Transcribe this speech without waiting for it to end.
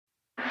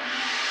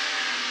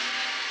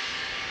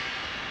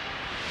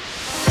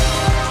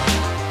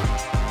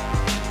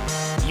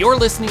You're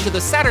listening to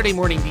the Saturday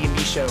Morning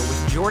D&D Show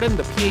with Jordan,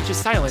 the PH is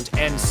silent,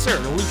 and Sir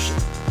Lucian.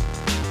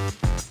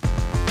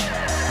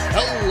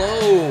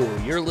 Hello,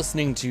 you're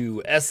listening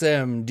to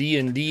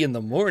SMD&D in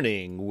the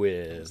Morning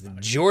with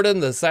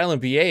Jordan, the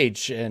silent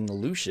PH, and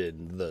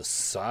Lucian, the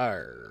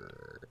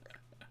Sir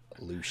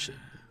Lucian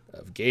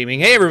of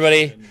gaming. Hey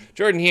everybody,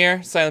 Jordan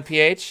here, silent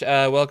PH.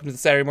 Welcome to the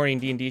Saturday Morning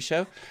D&D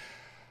Show.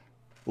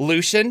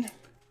 Lucian,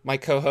 my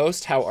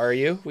co-host, how are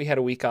you? We had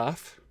a week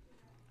off.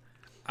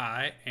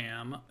 I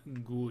am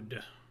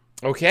good.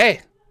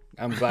 Okay.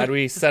 I'm glad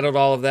we settled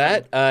all of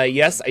that.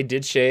 Yes, I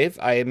did shave.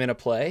 I am in a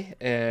play,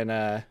 and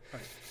I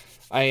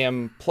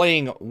am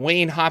playing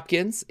Wayne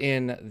Hopkins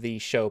in the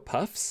show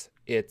Puffs.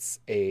 It's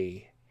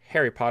a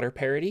Harry Potter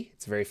parody.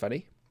 It's very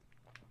funny.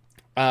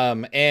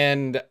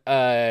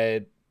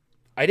 The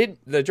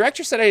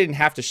director said I didn't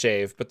have to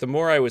shave, but the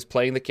more I was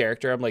playing the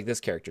character, I'm like, this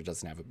character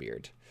doesn't have a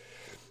beard.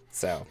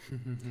 So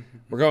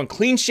we're going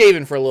clean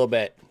shaven for a little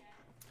bit.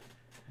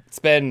 It's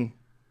been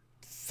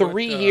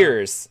 3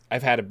 years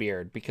I've had a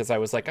beard because I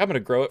was like, I'm going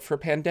to grow it for a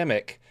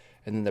pandemic.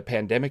 And then the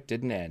pandemic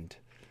didn't end.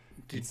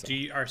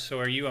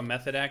 Are you a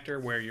method actor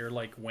where you're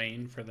like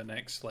Wayne for the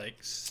next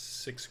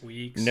 6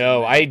 weeks?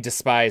 No, I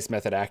despise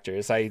method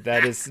actors.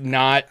 That is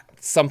not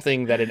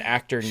something that an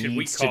actor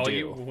needs to do. Should we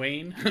call you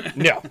Wayne?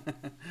 No.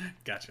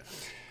 Gotcha.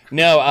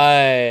 No,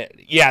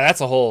 yeah,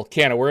 that's a whole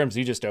can of worms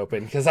you just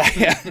opened because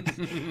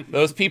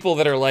those people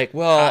that are like,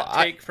 well,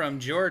 take from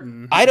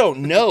Jordan. I don't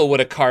know what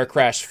a car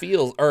crash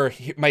feels, or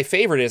my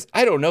favorite is,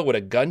 I don't know what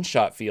a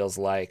gunshot feels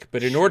like,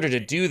 but in order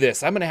to do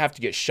this, I'm going to have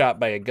to get shot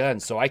by a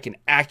gun so I can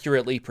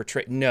accurately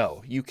portray.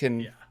 No, you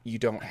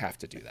don't have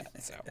to do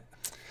that. So,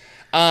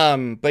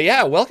 but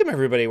yeah, welcome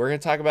everybody. We're going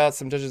to talk about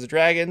some Dungeons &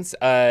 Dragons.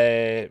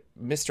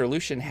 Mr.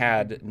 Lucian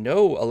had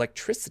no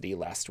electricity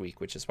last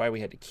week, which is why we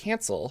had to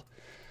cancel.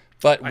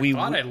 But I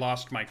thought I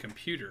lost my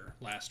computer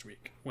last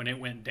week. When it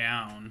went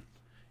down,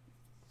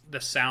 the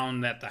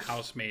sound that the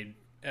house made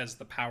as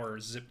the power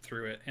zipped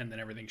through it and then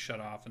everything shut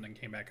off and then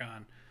came back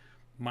on,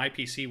 my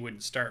PC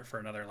wouldn't start for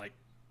another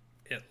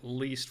at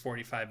least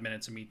 45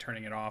 minutes of me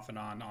turning it off and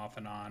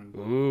on,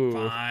 Ooh.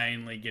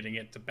 Finally getting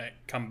it to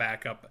come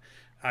back up.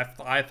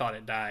 I thought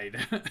it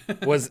died.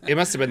 It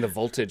must have been the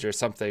voltage or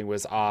something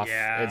was off,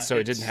 yeah, and so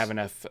it didn't have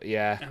enough.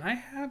 Yeah, and I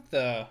have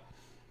the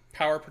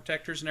power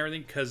protectors and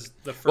everything because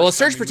a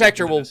surge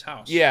protector will,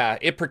 yeah,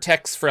 it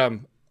protects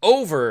from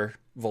over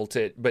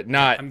voltage but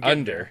not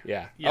under.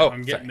 Yeah,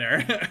 I'm getting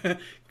there.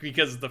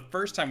 Because the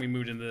first time we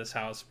moved into this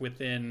house,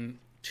 within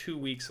 2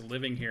 weeks of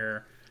living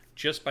here,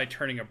 just by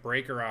turning a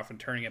breaker off and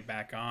turning it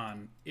back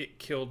on, it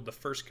killed the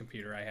first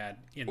computer I had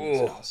in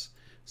this house.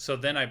 So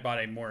then I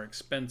bought a more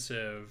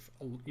expensive,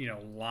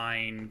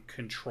 line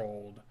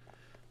controlled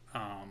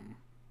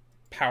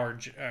power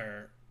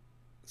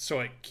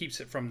so it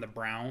keeps it from the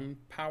brown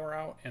power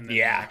out and then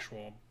the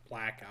actual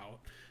blackout.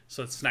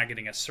 So it's not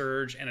getting a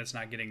surge and it's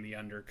not getting the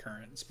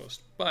undercurrent it's supposed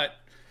to. But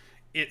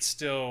it's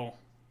still...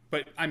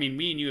 But, I mean,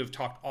 me and you have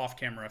talked off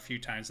camera a few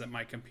times that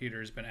my computer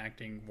has been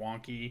acting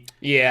wonky.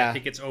 Yeah. I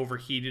think it's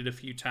overheated a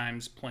few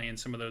times playing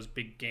some of those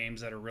big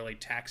games that are really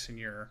taxing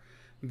your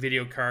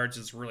video cards.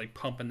 It's really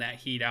pumping that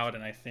heat out,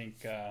 and I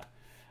think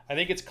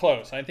it's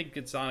close. I think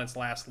it's on its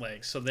last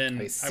leg. So then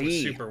I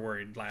was super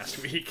worried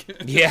last week.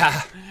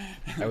 Yeah,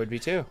 I would be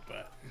too.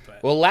 But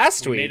well,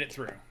 last week made it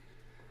through.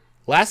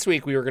 Last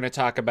week we were going to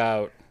talk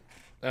about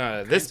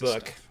this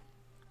book,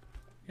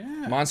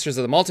 Monsters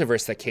of the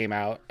Multiverse, that came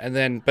out,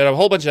 but a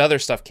whole bunch of other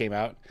stuff came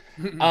out.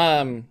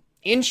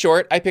 In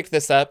short, I picked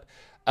this up.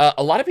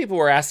 A lot of people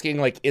were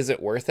asking, is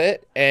it worth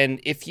it?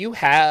 And if you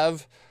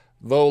have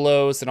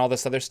Volos and all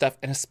this other stuff,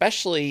 and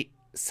especially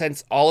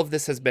since all of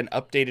this has been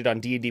updated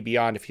on D&D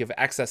Beyond, if you have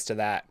access to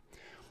that,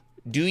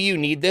 do you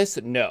need this?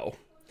 No.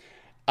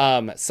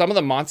 Some of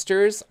the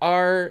monsters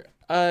are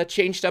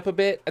changed up a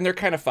bit, and they're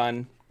kind of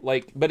fun,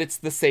 but it's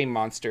the same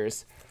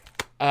monsters.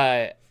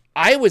 I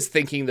was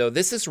thinking, though,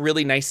 this is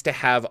really nice to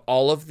have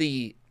all of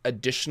the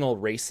additional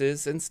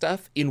races and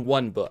stuff in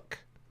one book.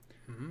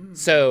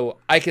 So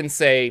I can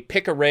say,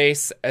 pick a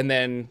race, and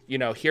then,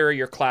 here are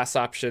your class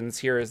options.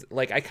 Here is,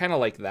 I kind of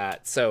like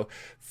that. So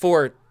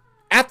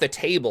at the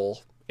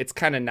table, it's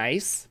kind of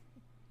nice,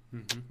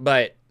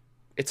 but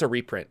it's a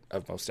reprint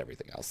of most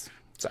everything else.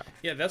 So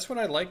yeah, that's what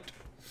I liked.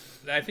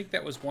 I think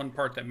that was one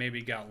part that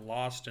maybe got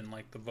lost in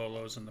the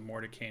Volos and the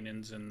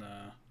Mordenkainens and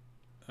the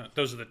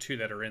those are the two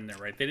that are in there,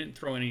 right? They didn't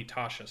throw any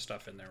Tasha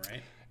stuff in there,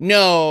 right?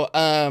 No.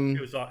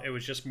 It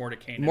was just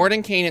Mordenkainen.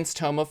 Mordenkainen's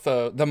Tome of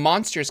Foes. The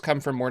monsters come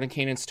from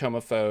Mordenkainen's Tome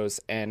of Foes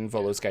and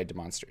Volo's Guide to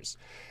Monsters.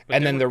 But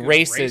and then the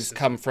races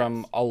come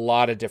from a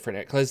lot of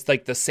different... Because,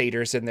 the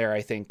satyrs in there,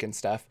 I think, and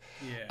stuff.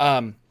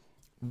 Yeah.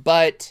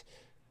 But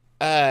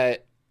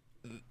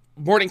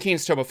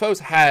Mordenkainen's Tome of Foes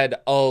had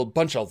a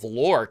bunch of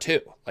lore, too.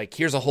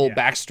 Here's a whole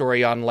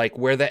backstory on,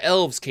 where the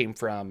elves came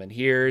from. And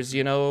here's,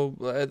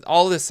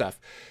 all this stuff.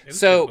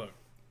 So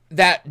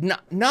that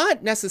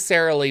not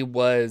necessarily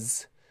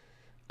was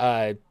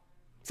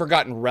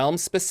Forgotten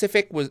Realms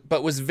specific,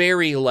 but was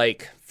very,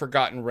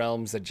 Forgotten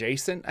Realms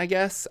adjacent, I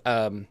guess.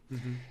 And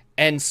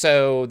And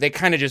so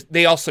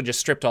they also just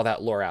stripped all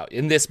that lore out.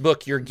 In this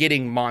book, you're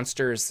getting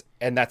monsters,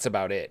 and that's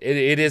about it.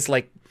 It is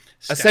like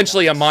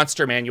essentially a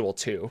monster manual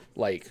too.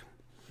 Like,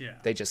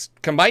 they just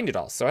combined it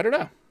all. So I don't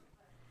know.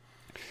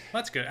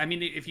 That's good. I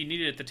mean, if you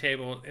need it at the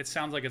table, it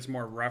sounds like it's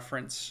more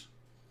reference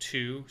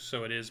to,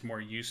 so it is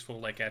more useful,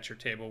 like at your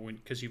table,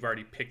 because you've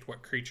already picked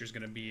what creature's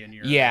going to be in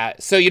your. Yeah,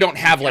 so you don't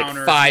have like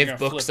 5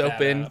 books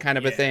open, kind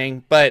of a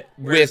thing. But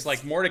whereas like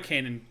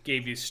Mordenkainen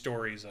gave you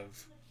stories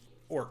of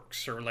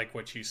orcs, or like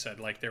what you said,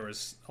 like there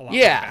was a lot of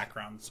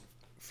backgrounds.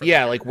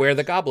 Like where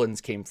the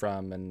goblins came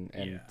from and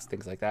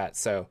things like that.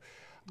 So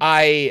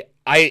I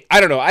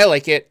don't know. I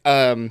like it.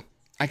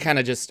 I kind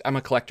of I'm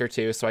a collector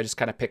too, so I just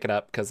kind of pick it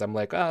up because I'm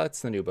like, oh,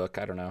 it's the new book.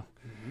 I don't know.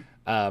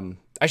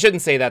 I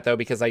shouldn't say that though,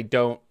 because I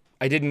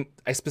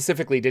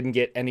specifically didn't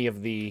get any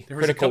of the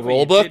Critical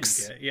Role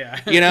books.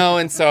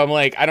 And so I'm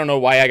like, I don't know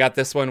why I got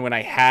this one when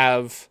I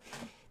have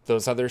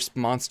those other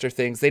monster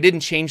things. They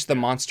didn't change the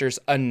monsters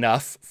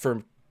enough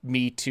for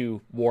me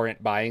to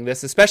warrant buying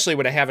this, especially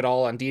when I have it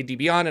all on D&D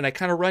Beyond, and I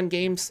kind of run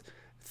games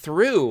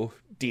through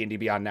D&D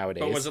Beyond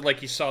nowadays. But was it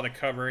like you saw the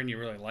cover and you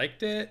really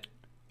liked it?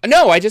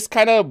 No, I just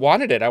kind of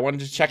wanted it. I wanted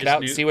to check it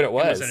out and see what it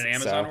was. Was it an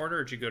Amazon order,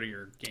 or did you go to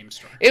your game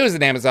store? It was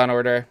an Amazon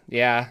order,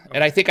 yeah. Okay.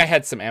 And I think I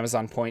had some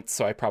Amazon points,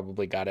 so I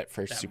probably got it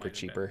for super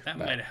cheaper. That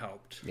might have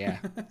helped. Yeah.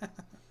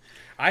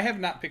 I have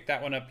not picked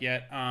that one up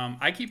yet.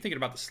 I keep thinking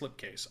about the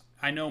slipcase.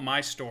 I know my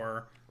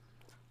store,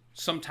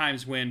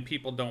 sometimes when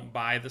people don't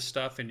buy the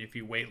stuff, and if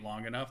you wait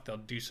long enough, they'll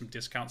do some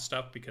discount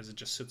stuff because it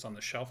just sits on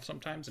the shelf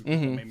sometimes, and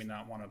people maybe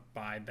not want to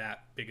buy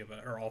that big of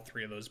or all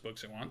 3 of those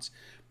books at once.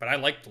 But I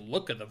like the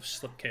look of the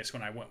slipcase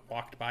when I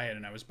walked by it,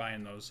 and I was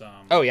buying those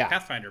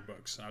Pathfinder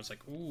books, and I was like,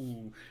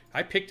 ooh,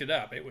 I picked it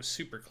up. It was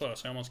super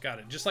close. I almost got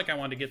it. Just like I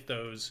wanted to get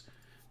those.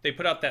 They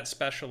put out that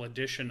special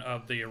edition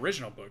of the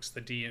original books,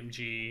 the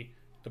DMG,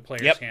 the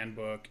Player's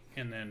Handbook,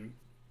 and then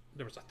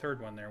there was a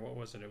third one there. What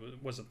was it?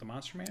 Was it the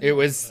Monster Manual? It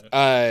was.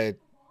 There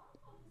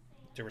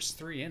was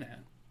 3 in it.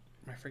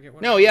 I forget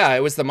what. No,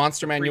 it was the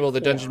Monster Manual, the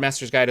Dungeon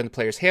Master's Guide, and the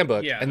Player's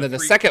Handbook. Yeah, and then the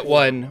second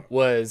one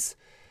was.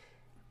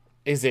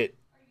 Is it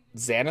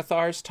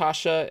Xanathar's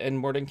Tasha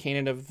and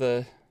Mordenkainen of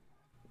the,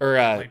 or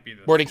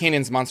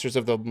Mordenkainen's Monsters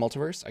of the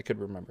Multiverse? I could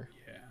remember.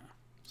 Yeah.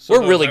 So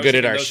we're really good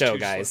at our show,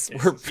 guys.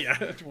 We're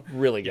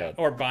really good.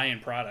 Or buying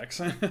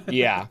products.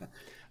 Yeah.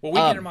 Well, we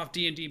get them off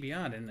D&D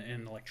Beyond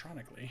and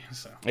electronically.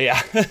 So.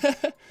 Yeah.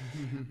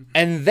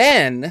 And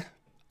then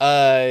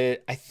I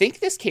think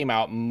this came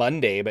out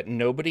Monday, but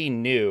nobody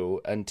knew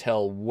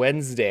until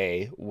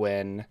Wednesday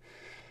when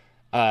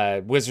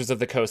Wizards of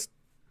the Coast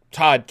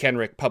Todd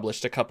Kenrick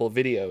published a couple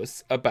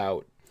videos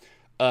about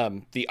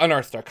the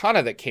Unearthed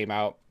Arcana that came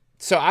out.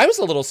 So I was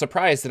a little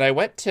surprised, and I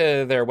went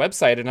to their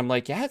website and I'm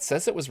like, yeah, it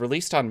says it was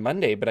released on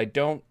Monday, but I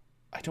don't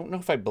know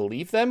if I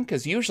believe them,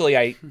 because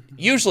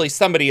usually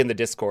somebody in the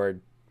Discord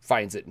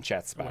finds it and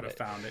chats about it.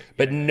 Found it.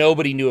 But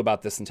nobody knew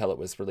about this until it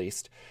was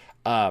released.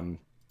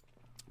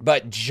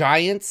 But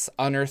Giants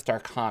Unearthed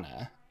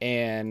Arcana,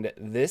 and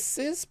this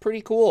is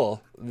pretty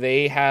cool.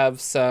 They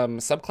have some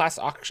subclass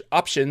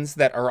options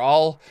that are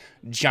all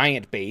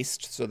giant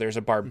based. So there's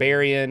a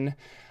barbarian.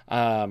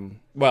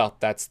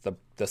 That's the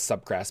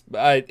subclass.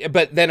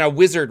 But then a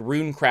wizard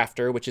rune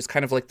crafter, which is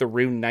kind of like the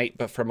rune knight,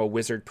 but from a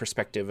wizard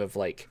perspective of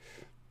like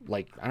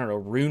I don't know,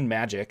 rune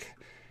magic.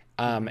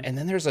 And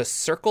then there's a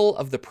Circle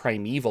of the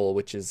Primeval,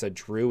 which is a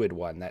druid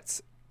one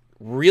that's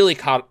really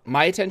caught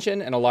my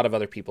attention and a lot of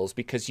other people's,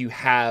 because you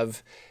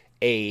have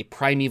a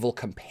primeval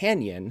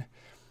companion,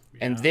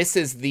 and this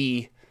is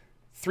the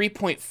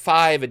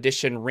 3.5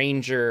 edition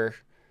ranger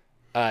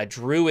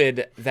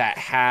druid that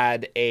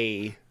had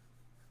I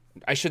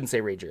shouldn't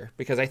say ranger,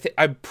 because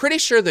I'm pretty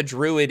sure the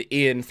druid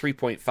in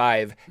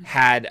 3.5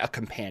 had a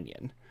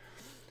companion.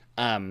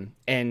 And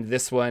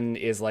this one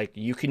is like,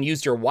 you can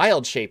use your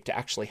wild shape to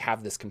actually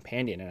have this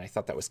companion, and I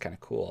thought that was kind of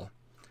cool.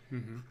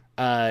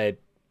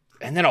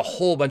 And then a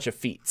whole bunch of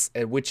feats,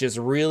 which is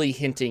really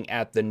hinting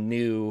at the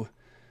new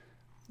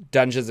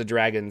Dungeons &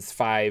 Dragons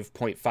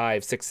 5.5,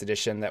 6th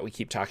edition that we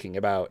keep talking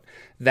about,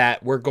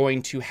 that we're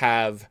going to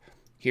have,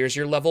 here's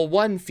your level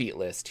 1 feat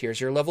list, here's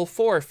your level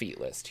 4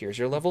 feat list, here's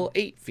your level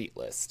 8 feat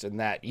list, and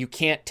that you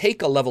can't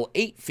take a level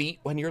 8 feat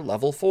when you're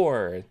level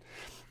 4.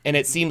 And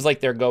it seems like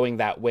they're going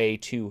that way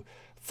to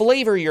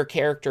flavor your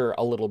character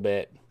a little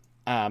bit.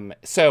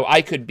 So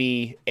I could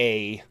be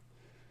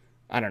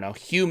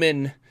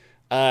human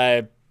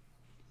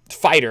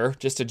fighter,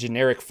 just a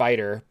generic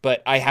fighter,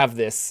 but I have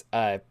this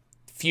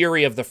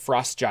Fury of the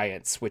Frost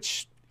Giants,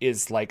 which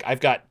is like,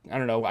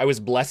 I was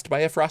blessed by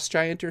a frost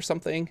giant or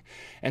something,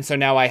 and so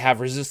now I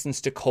have resistance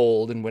to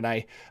cold, and when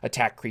I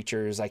attack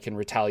creatures, I can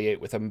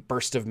retaliate with a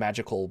burst of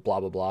magical blah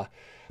blah blah.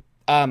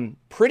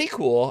 Pretty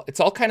cool. It's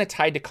all kind of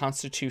tied to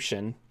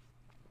Constitution,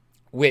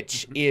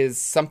 which is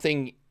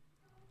something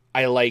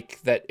I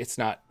like, that it's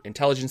not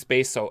intelligence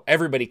based, so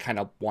everybody kind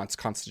of wants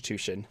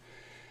Constitution.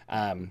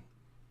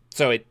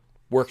 So it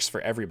works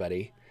for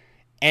everybody.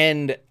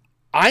 And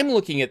I'm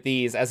looking at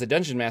these as a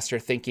dungeon master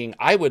thinking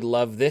I would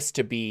love this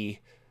to be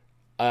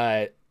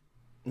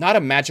not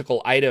a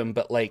magical item,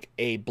 but like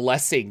a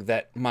blessing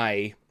that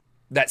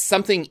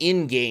something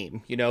in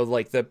game,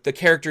 like the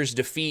characters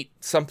defeat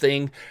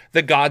something,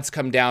 the gods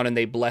come down and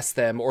they bless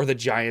them, or the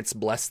giants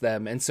bless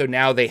them. And so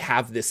now they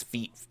have this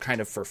feat kind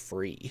of for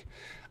free.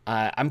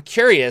 I'm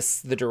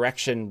curious the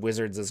direction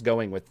Wizards is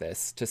going with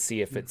this to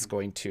see if it's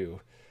going to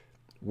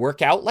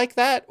work out like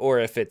that or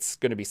if it's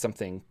going to be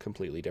something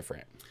completely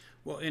different.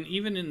 Well, and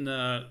even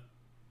in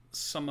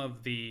some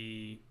of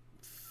the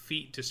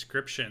feat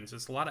descriptions,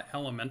 it's a lot of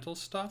elemental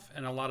stuff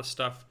and a lot of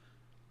stuff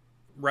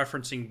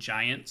referencing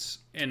giants.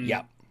 And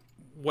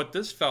what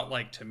this felt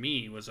like to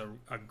me was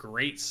a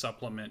great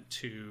supplement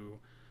to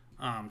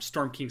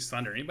Storm King's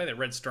Thunder. Anybody that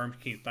read Storm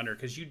King's Thunder,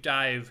 because you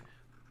dive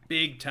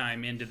big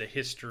time into the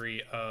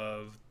history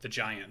of the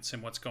giants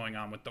and what's going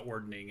on with the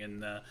Ordning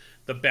and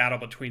the battle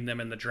between them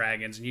and the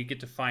dragons, and you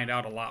get to find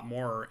out a lot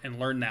more and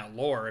learn that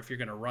lore if you're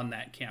going to run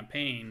that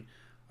campaign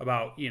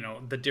about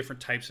the different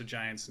types of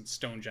giants and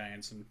stone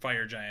giants and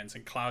fire giants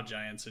and cloud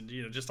giants and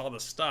just all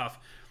this stuff.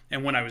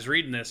 And when I was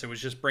reading this, it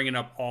was just bringing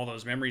up all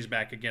those memories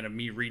back again of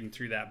me reading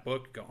through that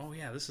book. Go, oh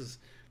yeah,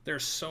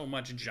 there's so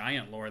much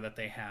giant lore that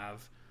they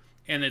have,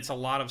 and it's a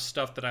lot of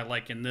stuff that I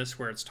like in this,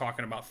 where it's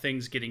talking about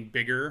things getting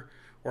bigger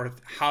or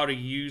how to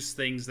use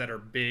things that are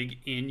big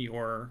in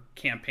your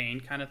campaign,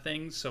 kind of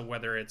things. So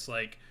whether it's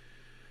like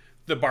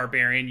the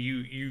barbarian,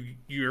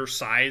 your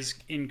size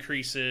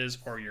increases,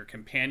 or your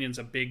companion's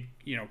a big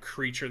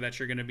creature that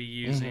you're going to be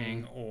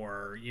using,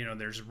 or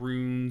there's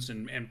runes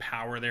and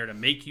power there to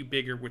make you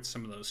bigger with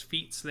some of those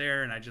feats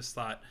there. And I just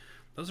thought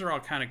those are all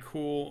kind of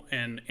cool,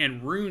 and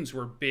runes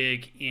were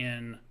big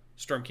in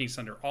Storm King's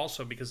Thunder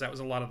also, because that was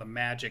a lot of the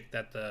magic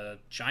that the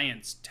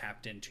giants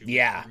tapped into.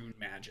 Rune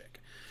magic.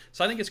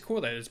 So I think it's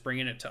cool that it's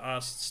bringing it to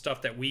us,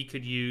 stuff that we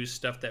could use,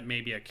 stuff that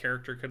maybe a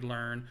character could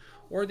learn,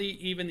 or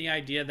even the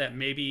idea that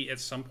maybe at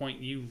some point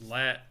you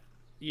let,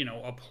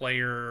 a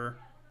player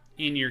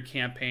in your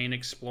campaign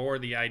explore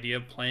the idea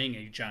of playing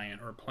a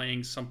giant or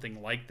playing something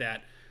like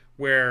that,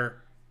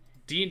 where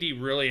D&D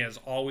really has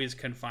always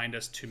confined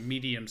us to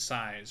medium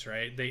size,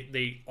 right?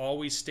 They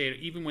always stayed,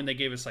 even when they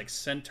gave us like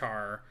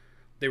Centaur,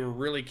 they were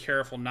really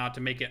careful not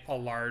to make it a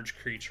large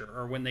creature.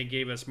 Or when they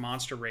gave us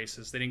monster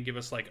races, they didn't give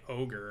us like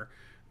ogre.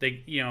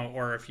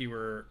 Or if you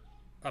were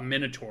a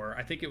minotaur,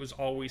 I think it was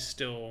always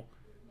still,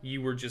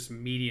 you were just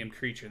medium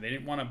creature. They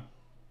didn't want to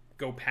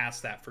go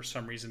past that for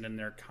some reason in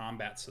their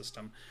combat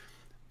system.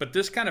 But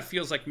this kind of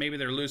feels like maybe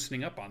they're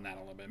loosening up on that a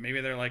little bit.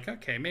 Maybe they're like,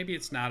 okay, maybe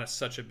it's not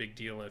such a big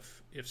deal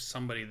if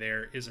somebody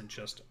there isn't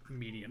just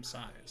medium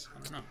size.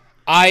 I don't know.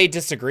 I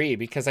disagree,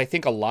 because I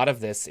think a lot of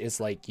this is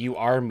like you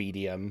are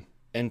medium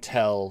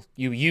until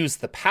you use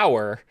the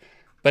power,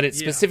 but it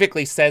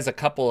specifically says a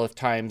couple of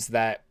times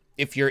that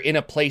if you're in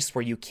a place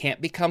where you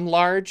can't become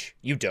large,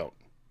 you don't.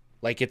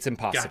 Like, it's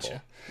impossible.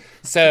 Gotcha.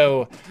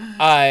 So,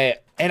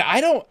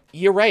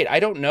 you're right. I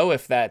don't know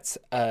if that's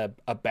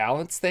a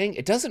balance thing.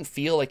 It doesn't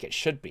feel like it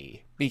should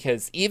be,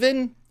 because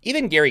even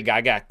Gary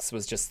Gygax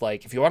was just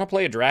like, if you want to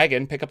play a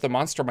dragon, pick up the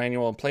monster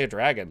manual and play a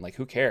dragon. Like,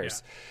 who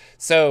cares? Yeah.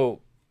 So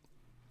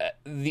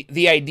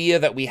the idea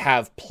that we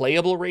have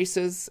playable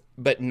races,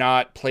 but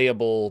not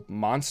playable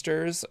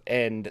monsters,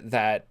 and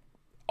that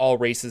all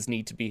races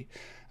need to be,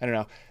 I don't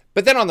know.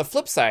 But then on the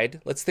flip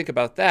side, let's think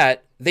about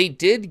that. They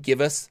did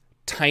give us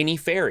tiny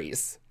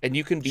fairies, and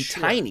you can be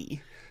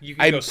tiny.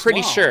 I'm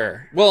pretty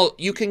sure. Well,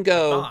 you can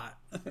go,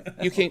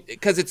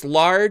 because it's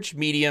large,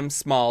 medium,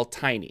 small,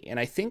 tiny. And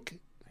I think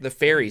the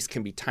fairies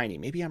can be tiny.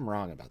 Maybe I'm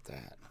wrong about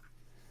that.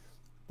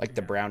 Like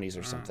the brownies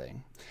or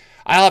something.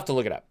 I'll have to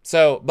look it up.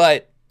 So,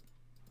 but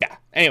yeah.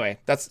 Anyway,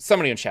 that's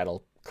somebody in chat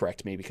will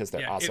correct me, because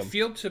they're awesome.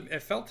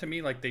 It felt to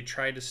me like they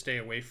tried to stay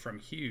away from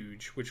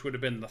huge, which would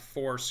have been the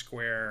 4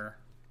 square,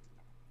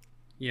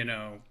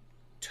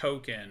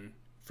 token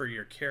for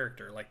your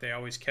character. Like, they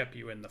always kept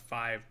you in the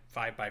 5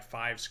 by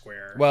 5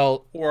 square.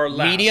 Well, or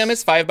less. Medium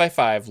is 5 by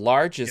 5.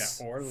 Large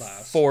is or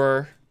less.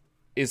 4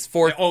 is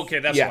 4. Okay,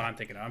 that's what I'm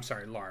thinking of. I'm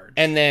sorry, large.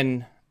 And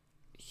then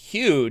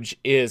huge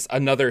is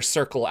another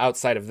circle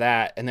outside of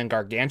that, and then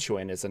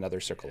gargantuan is another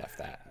circle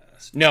after that.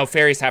 No,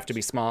 fairies have to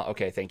be small.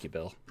 Okay, thank you,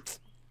 Bill.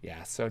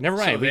 Yeah, so never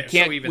mind. We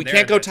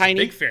can't go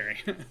tiny. Big fairy.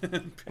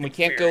 And we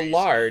can't go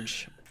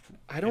large.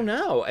 I don't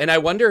know. And I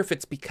wonder if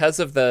it's because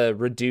of the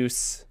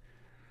reduce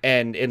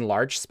and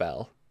enlarge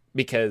spell.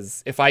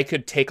 Because if I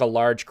could take a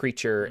large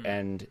creature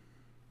and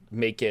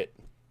make it,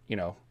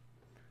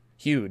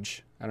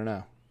 huge, I don't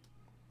know.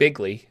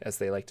 Bigly, as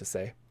they like to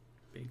say.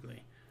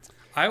 Bigly.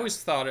 I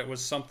always thought it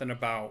was something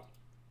about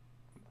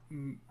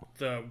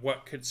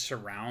what could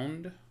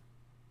surround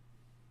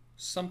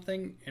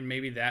something, and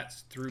maybe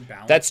that's through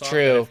balance. That's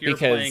true. If you're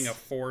playing a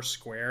 4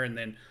 square, and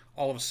then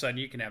all of a sudden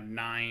you can have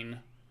 9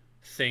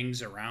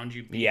 things around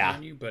you being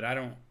on you, but I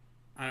don't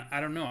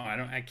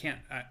know.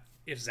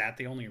 Is that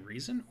the only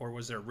reason, or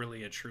was there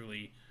really a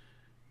truly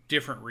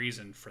different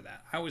reason for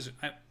that? I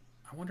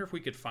wonder if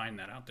we could find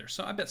that out there.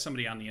 So I bet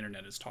somebody on the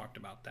internet has talked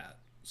about that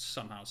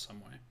somehow,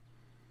 some way.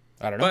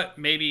 I don't know. But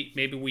maybe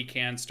we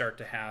can start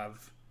to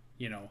have,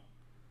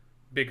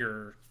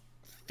 bigger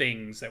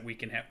things that we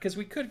can have, because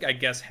we could, I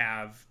guess,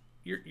 have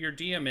your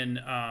DM in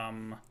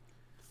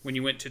when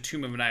you went to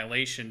Tomb of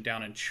Annihilation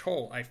down in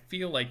Chol, I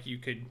feel like you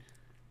could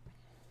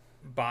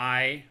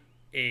buy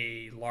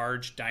a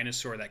large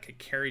dinosaur that could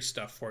carry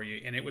stuff for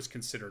you, and it was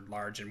considered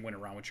large and went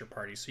around with your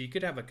party. So you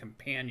could have a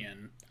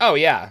companion. Oh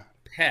yeah,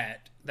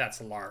 pet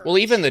that's large. Well,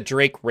 even the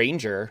Drake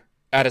Ranger,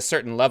 at a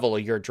certain level,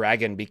 your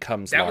dragon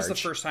becomes large. That was the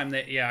first time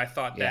that I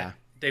thought that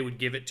they would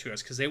give it to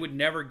us, because they would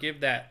never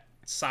give that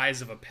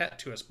size of a pet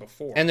to us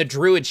before. And the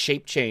druid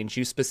shape change,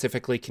 you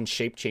specifically can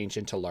shape change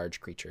into large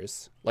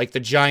creatures, like the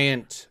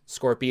giant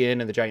scorpion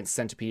and the giant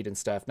centipede and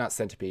stuff. Not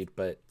centipede,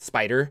 but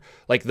spider.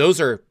 Like those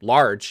are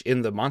large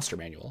in the monster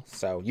manual,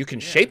 so you can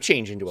shape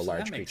change into a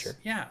large creature.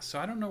 Yeah, so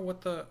I don't know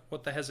what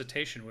the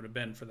hesitation would have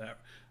been for that.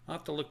 I'll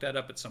have to look that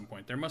up at some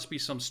point. There must be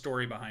some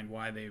story behind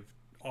why they've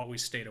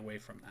always stayed away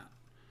from that.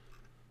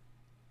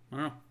 I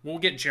don't know. We'll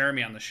get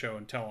Jeremy on the show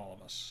and tell all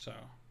of us. So,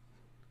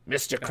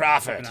 Mr.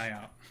 Crawford, keep an eye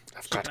out.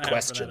 I've got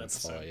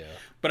questions for you.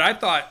 But I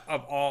thought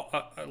of all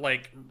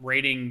like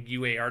rating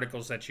UA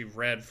articles that you've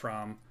read,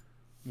 from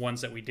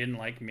ones that we didn't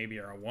like, maybe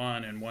are a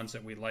 1, and ones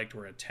that we liked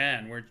were a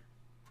 10. Where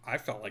I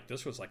felt like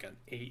this was like an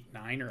 8,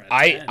 9, or a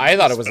 10. I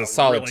thought it was a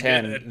solid really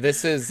 10. Good.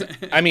 This is,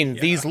 I mean,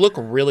 these look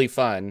really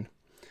fun.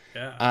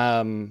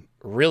 Yeah.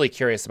 Really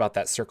curious about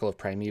that Circle of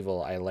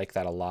Primeval. I like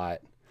that a lot.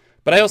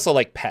 But I also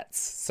like pets,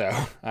 so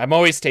I'm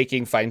always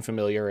taking Find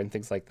Familiar and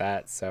things like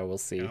that. So we'll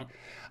see.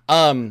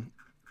 Yeah.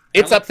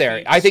 It's up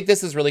there. I think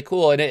this is really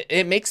cool, and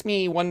it makes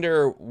me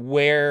wonder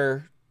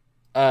where.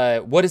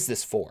 What is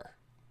this for?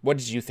 What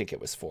did you think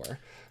it was for?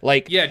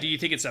 Like, yeah, do you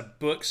think it's a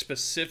book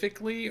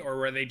specifically, or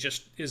were they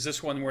is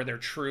this one where they're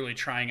truly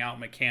trying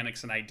out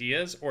mechanics and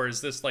ideas, or is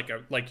this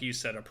like you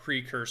said, a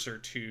precursor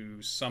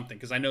to something?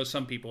 Because I know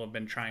some people have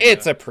been trying.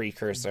 It's a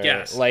precursor.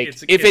 Yes, like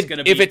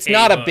if it's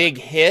not a big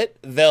hit,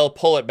 they'll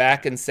pull it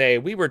back and say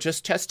we were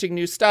just testing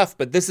new stuff,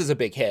 but this is a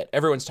big hit.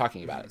 Everyone's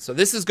talking about it, so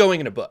this is going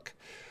in a book.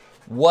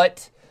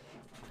 What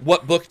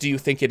book do you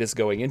think it is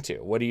going into?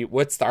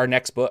 What's our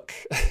next book?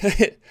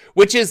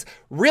 Which is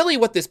really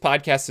what this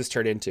podcast has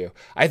turned into.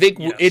 I think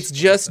it's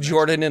just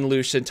Jordan and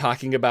Lucian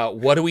talking about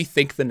what do we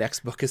think the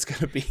next book is going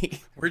to be.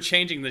 We're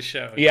changing the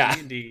show. Yeah.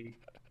 D&D,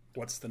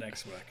 what's the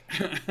next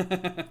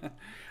book?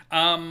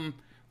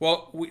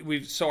 Well,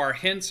 so our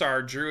hints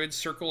are Druid,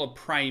 Circle of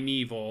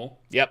Primeval.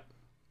 Yep.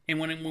 And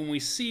when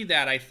we see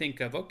that, I think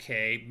of,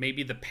 okay,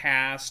 maybe the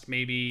past,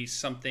 maybe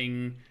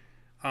something...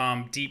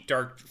 deep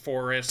dark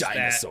forests,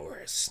 dinosaurs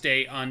that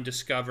stay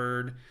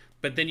undiscovered.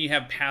 But then you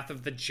have Path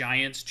of the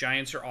Giants.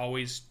 Giants are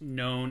always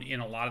known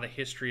in a lot of the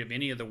history of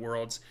any of the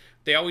worlds.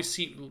 They always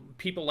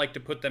people like to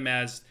put them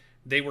as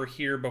they were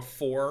here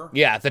before.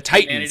 Yeah, the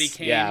Titans. Humanity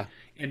came, yeah,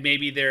 and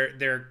maybe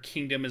their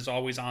kingdom is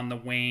always on the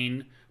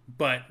wane.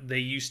 But they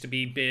used to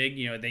be big.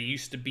 They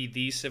used to be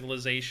the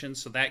civilization.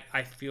 So that,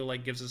 I feel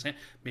like, gives us...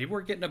 Maybe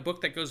we're getting a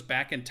book that goes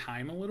back in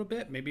time a little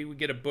bit. Maybe we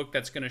get a book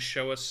that's going to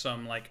show us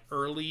some like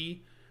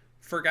early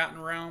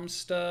Forgotten Realms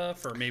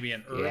stuff, or maybe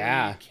an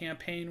early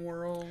campaign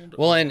world.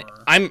 Well, and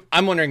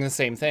I'm wondering the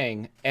same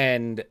thing.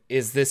 And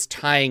is this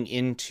tying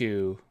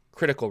into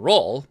Critical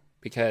Role?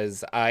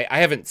 Because I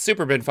haven't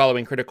super been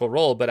following Critical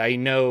Role, but I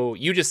know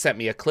you just sent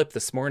me a clip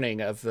this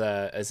morning of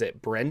is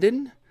it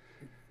Brendan?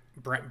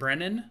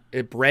 Brennan?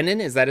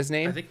 Brennan, is that his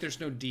name? I think there's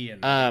no D in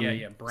there.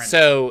 Yeah, Brennan.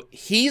 So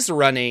he's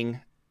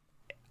running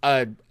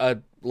a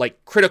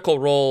like Critical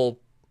Role,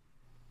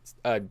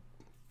 I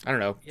don't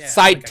know,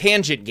 side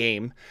tangent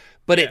game.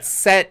 But it's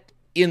set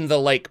in the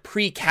like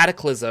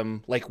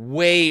pre-Cataclysm, like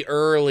way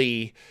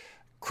early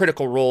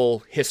Critical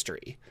Role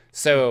history.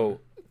 So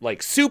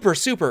like super,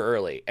 super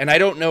early. And I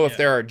don't know if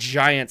there are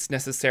giants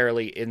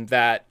necessarily in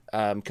that,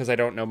 because I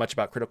don't know much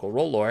about Critical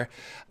Role lore.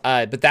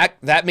 But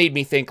that made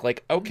me think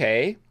like,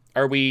 okay,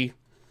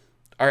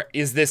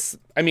 is this,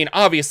 I mean,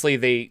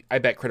 obviously I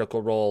bet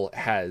Critical Role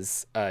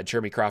has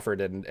Jeremy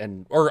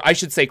Crawford or I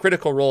should say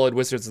Critical Role and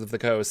Wizards of the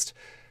Coast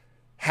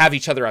have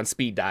each other on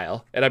speed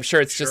dial. And I'm sure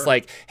it's just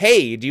like,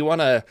 hey, do you want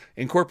to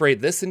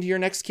incorporate this into your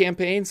next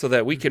campaign so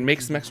that we can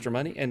make some extra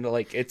money and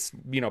like it's,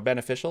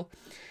 beneficial.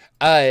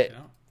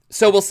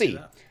 So we'll see.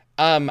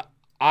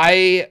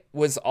 I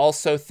was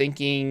also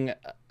thinking,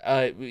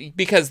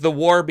 because the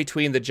war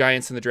between the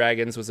giants and the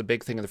dragons was a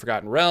big thing in the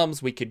Forgotten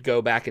Realms, we could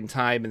go back in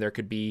time and there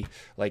could be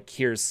like,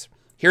 here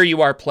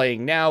you are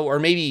playing now, or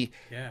maybe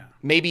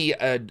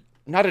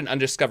not an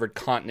undiscovered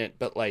continent,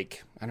 but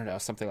like, I don't know,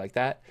 something like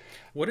that.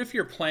 What if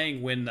you're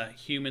playing when the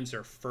humans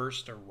are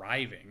first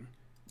arriving?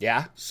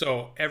 Yeah.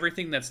 So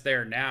everything that's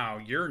there now,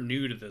 you're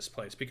new to this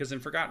place, because in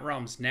Forgotten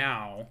Realms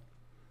now,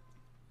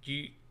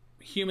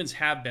 humans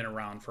have been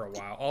around for a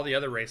while. All the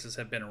other races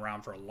have been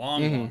around for a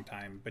long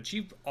time, but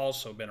you've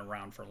also been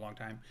around for a long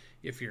time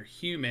if you're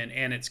human,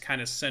 and it's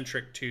kind of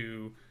centric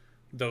to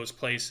those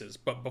places.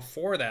 But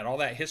before that, all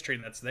that history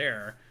that's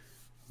there,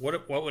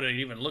 what would it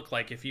even look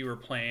like if you were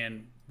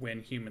playing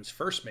when humans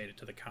first made it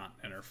to the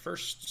continent or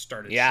first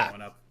started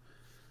showing up?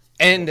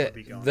 And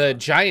the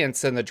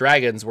giants and the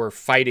dragons were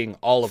fighting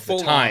all of the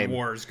time. Full-on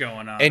wars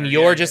going on. And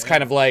you're just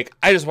kind of like,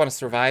 I just want to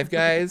survive,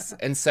 guys.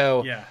 And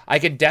so I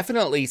could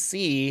definitely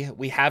see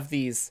we have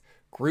these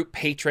group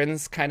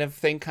patrons kind of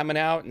thing coming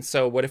out. And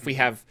so what if you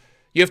have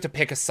to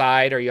pick a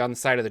side? Are you on the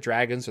side of the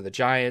dragons or the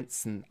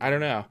giants? And I don't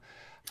know.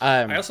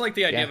 I also like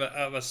the idea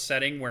of a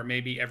setting where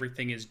maybe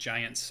everything is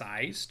giant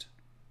sized.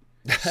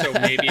 So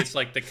maybe it's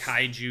like the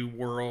kaiju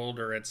world,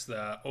 or it's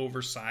the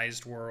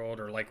oversized world,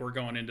 or like we're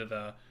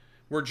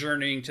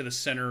journeying to the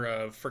center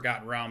of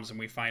Forgotten Realms, and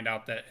we find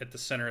out that at the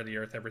center of the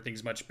earth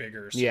everything's much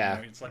bigger. So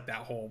it's like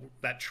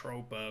that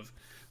trope of,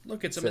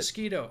 look, it's a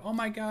mosquito. Oh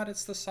my god,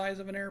 it's the size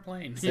of an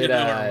airplane. Or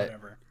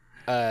whatever.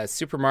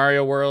 Super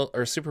Mario World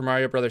or Super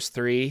Mario Brothers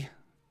 3.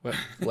 What,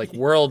 like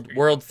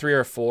world 3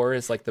 or 4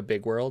 is like the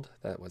big world.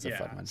 That was a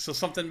fun one. So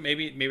something,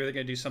 maybe they're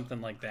gonna do something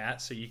like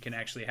that, so you can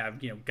actually have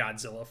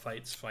Godzilla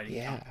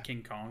fighting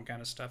King Kong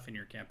kind of stuff in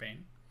your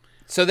campaign.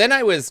 So then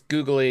I was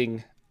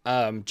Googling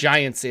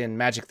giants in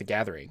Magic the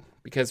Gathering,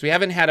 because we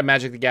haven't had a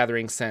Magic the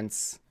Gathering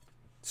since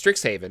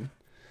Strixhaven,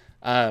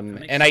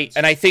 and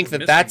I think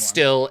that's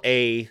still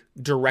a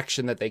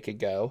direction that they could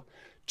go.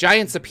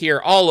 Giants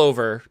appear all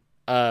over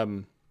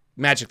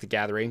Magic the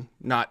Gathering.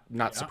 Not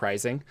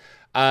surprising.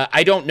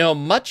 I don't know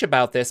much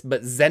about this,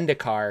 but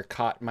Zendikar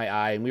caught my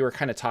eye, and we were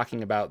kind of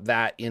talking about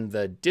that in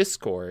the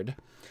Discord,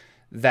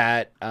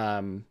 that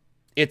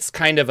it's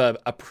kind of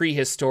a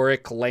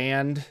prehistoric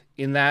land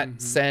in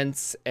that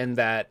sense, and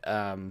that,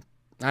 I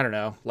don't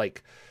know,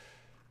 like,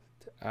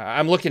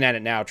 I'm looking at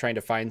it now trying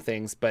to find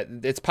things, but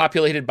it's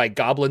populated by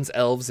goblins,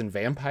 elves, and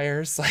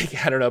vampires.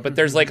 Like, I don't know, but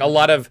there's like a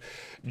lot of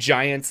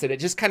giants, and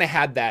it just kind of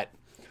had that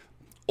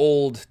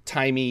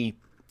old-timey,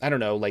 I don't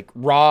know, like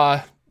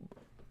raw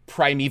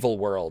primeval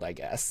world, I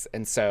guess.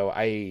 And so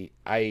I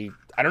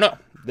don't know.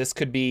 This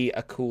could be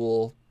a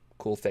cool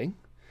thing.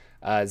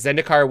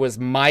 Zendikar was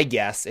my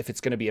guess if it's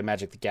going to be a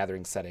Magic the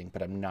Gathering setting,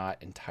 but I'm not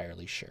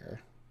entirely sure.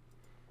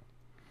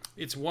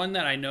 It's one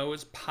that I know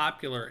is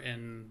popular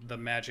in the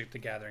Magic the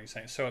Gathering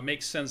setting, so it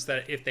makes sense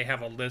that if they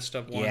have a list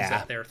of ones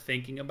that they're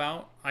thinking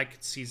about, I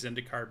could see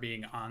Zendikar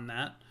being on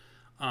that.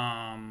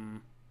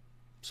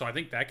 So I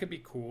think that could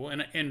be cool,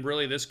 and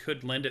really this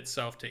could lend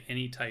itself to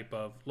any type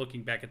of,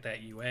 looking back at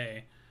that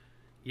UA.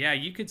 Yeah,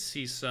 you could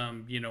see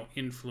some,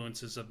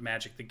 influences of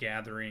Magic the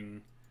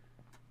Gathering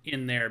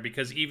in there,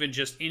 because even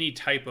just any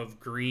type of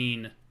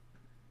green,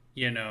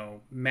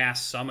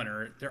 mass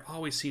summoner, there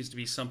always seems to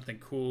be something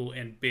cool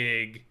and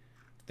big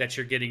that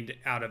you're getting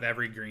out of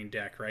every green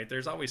deck, right?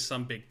 There's always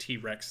some big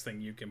T-Rex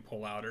thing you can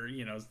pull out, or,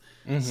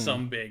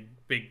 some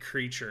big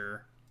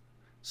creature.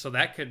 So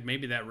that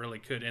really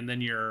could. And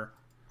then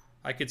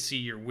I could see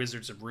your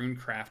Wizards of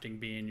Runecrafting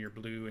being your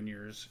blue and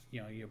yours,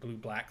 your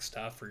blue-black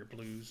stuff, or your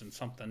blues and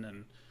something.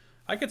 And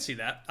I could see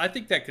that. I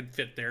think that could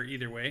fit there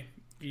either way.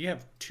 You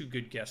have two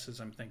good guesses,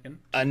 I'm thinking.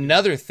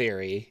 Another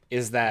theory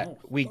is that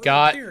we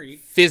got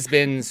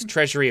Fizban's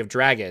Treasury of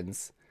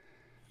Dragons.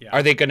 Yeah.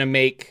 Are they going to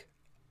make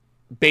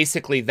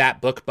basically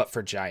that book, but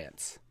for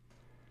giants?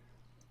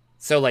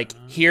 So, like,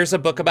 here's a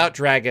book about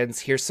dragons.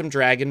 Here's some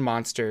dragon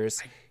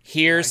monsters.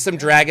 Here's some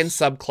dragon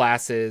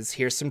subclasses.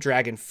 Here's some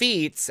dragon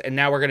feats. And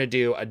now we're going to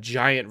do a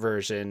giant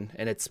version.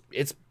 And it's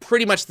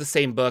pretty much the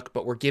same book,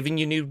 but we're giving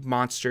you new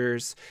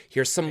monsters.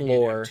 Here's some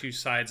lore. Two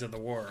sides of the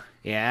war.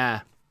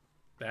 Yeah.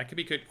 That could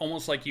be good.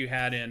 Almost like you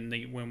had in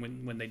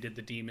when they did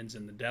the demons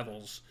and the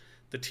devils,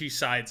 the two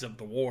sides of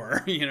the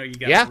war. You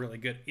got a really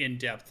good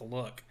in-depth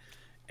look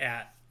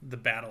at the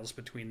battles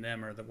between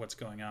them, or what's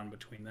going on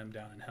between them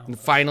down in hell. And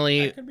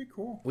finally, that could be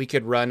cool. We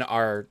could run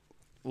our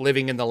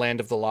Living in the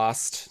Land of the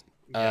Lost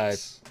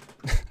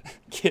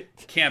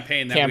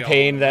campaign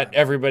that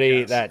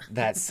everybody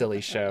that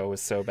silly show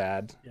was so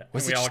bad. Yeah.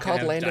 Was it just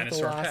called Land of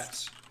the Lost?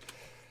 Pets.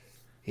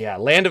 Yeah,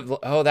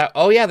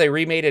 they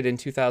remade it in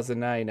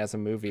 2009 as a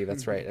movie.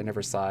 That's right. I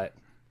never saw it,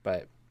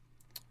 but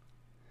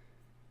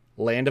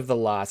Land of the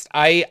Lost.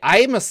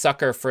 I'm a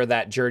sucker for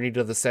that journey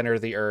to the center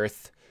of the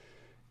earth.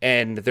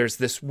 And there's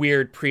this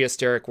weird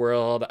prehistoric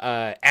world.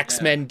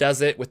 X-Men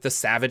does it with the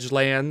Savage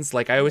Lands.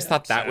 Like, I always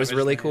thought that was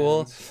really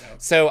cool.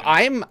 So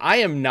I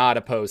am not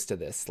opposed to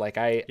this. Like,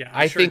 I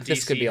think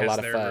this could be a lot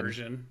of fun.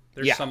 Version.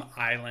 There's some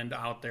island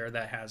out there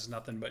that has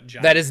nothing but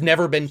giants. That has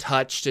never been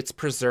touched. It's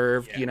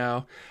preserved,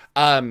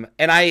 And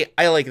I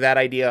like that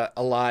idea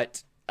a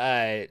lot.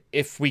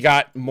 If we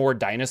got more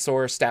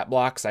dinosaur stat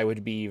blocks, I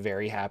would be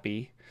very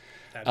happy.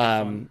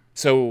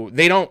 So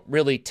they don't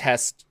really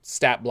test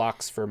stat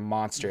blocks for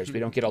monsters. We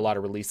don't get a lot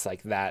of release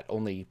like that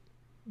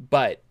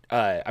but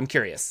I'm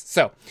curious.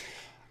 So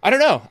I don't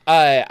know.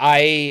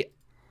 I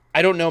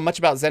don't know much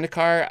about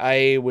Zendikar.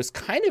 I was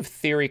kind of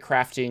theory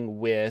crafting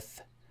with,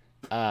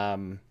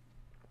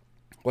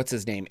 what's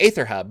his name?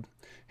 Aetherhub,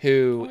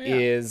 who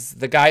is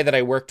the guy that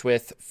I worked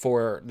with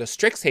for the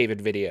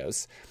Strixhaven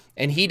videos,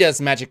 and he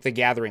does Magic the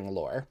Gathering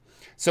lore.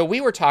 So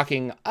we were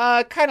talking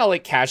kind of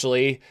like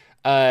casually,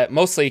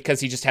 mostly because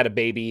he just had a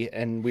baby,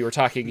 and we were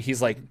talking.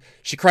 He's like,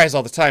 she cries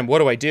all the time. What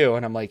do I do?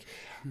 And I'm like,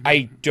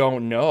 I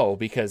don't know,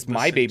 because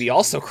my baby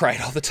also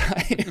cried all the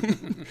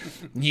time.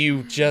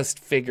 You just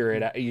figure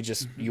it out.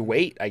 You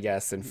wait, I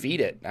guess, and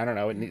feed it. I don't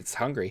know. It's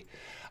hungry.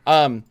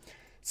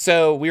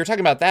 So we were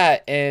talking about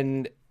that,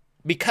 and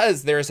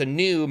because there's a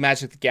new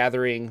Magic the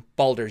Gathering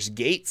Baldur's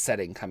Gate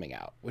setting coming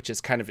out, which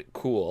is kind of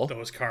cool.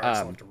 Those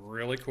cards looked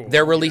really cool.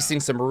 They're releasing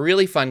some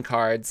really fun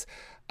cards.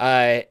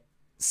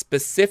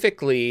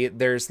 Specifically,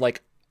 there's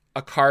like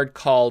a card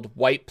called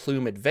White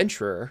Plume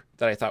Adventurer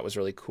that I thought was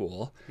really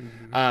cool.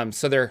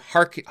 So they're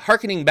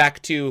hearkening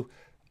back to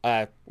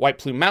White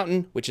Plume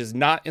Mountain, which is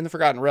not in the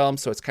Forgotten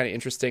Realms, so it's kind of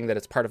interesting that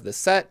it's part of this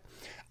set.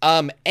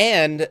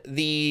 And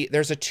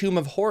there's a Tomb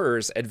of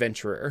Horrors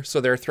Adventurer,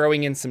 so they're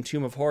throwing in some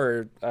Tomb of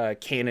Horror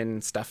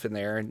canon stuff in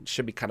there, and it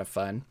should be kind of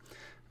fun.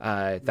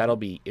 That'll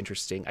be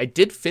interesting. I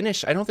did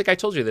finish, I don't think I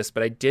told you this,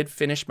 but I did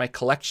finish my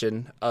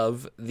collection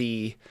of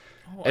the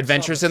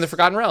Adventures in the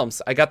Forgotten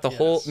Realms. I got the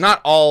whole,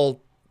 not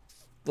all,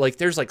 like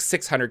there's like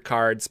 600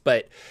 cards,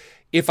 but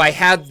if I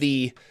had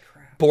the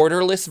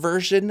borderless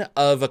version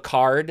of a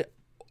card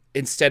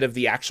instead of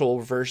the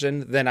actual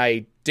version, then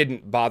I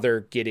didn't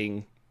bother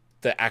getting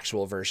the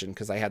actual version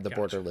because I had the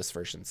borderless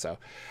version. So,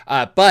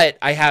 but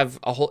I have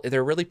a whole,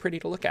 they're really pretty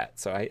to look at.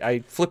 So I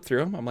flipped through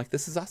them. I'm like,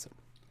 this is awesome.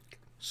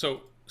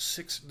 So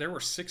there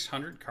were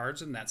 600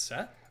 cards in that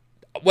set?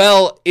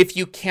 Well, if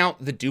you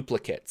count the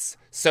duplicates.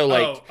 So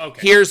like,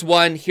 here's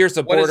one, here's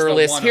a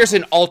borderless, here's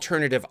an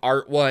alternative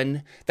art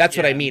one. That's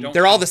what I mean.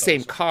 They're all the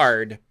same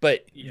card,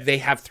 but they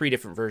have 3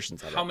 different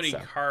versions of it. How many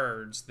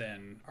cards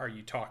then are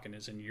you talking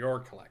is in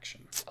your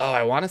collection? Oh,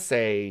 I want to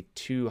say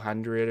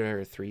 200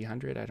 or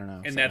 300. I don't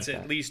know. And that's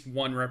at least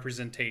one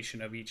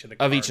representation of each of the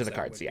cards. Of each of the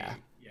cards, yeah.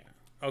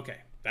 Okay.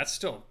 That's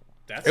still...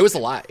 It was a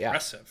lot,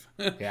 impressive.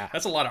 Yeah.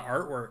 That's a lot of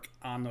artwork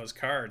on those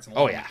cards and a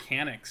lot of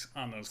mechanics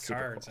on those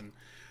cards. Cool.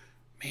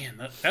 And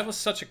man, that was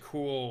such a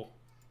cool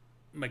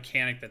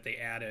mechanic that they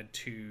added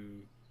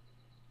to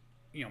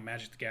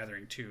Magic the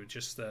Gathering too.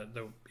 Just the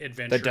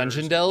adventure, the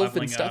dungeon delve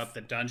and stuff. Up,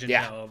 the dungeon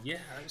delve. Yeah.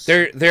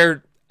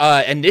 Their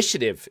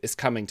initiative is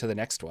coming to the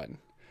next one.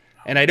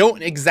 And I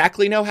don't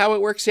exactly know how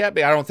it works yet,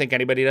 but I don't think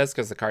anybody does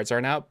because the cards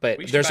aren't out.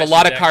 But there's a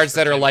lot of cards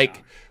that are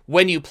like,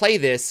 when you play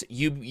this,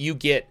 you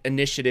get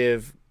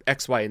initiative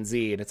X, Y, and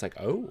Z, and it's like,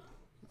 oh,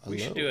 hello. We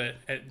should do it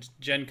at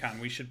Gen Con.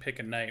 We should pick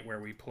a night where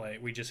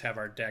we just have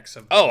our decks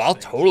of I'll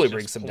totally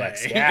bring some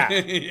decks. Yeah.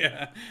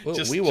 Yeah.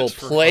 We will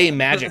play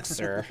Magic,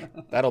 sir.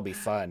 That'll be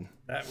fun.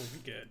 That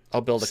would be good.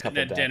 I'll build a couple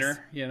at decks.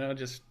 Dinner,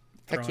 just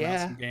throwing out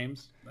some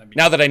games.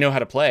 Now that I know how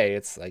to play,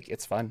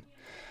 it's fun.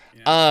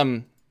 Yeah.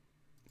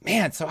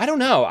 Man, so I don't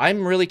know.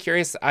 I'm really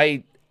curious.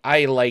 I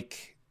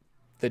like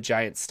the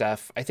giant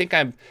stuff. I think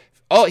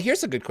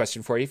here's a good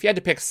question for you. If you had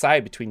to pick a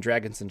side between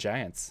dragons and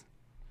giants,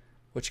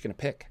 what you gonna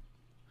pick?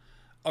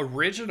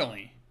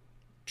 Originally,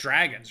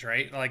 dragons,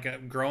 right?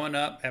 Like growing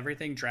up,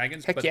 everything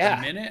dragons. Heck but yeah.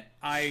 The minute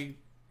I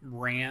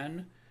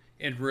ran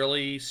and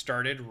really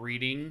started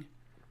reading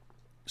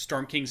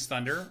Storm King's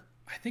Thunder,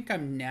 I think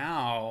I'm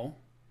now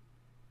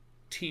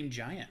Team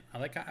Giant.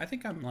 I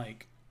think I'm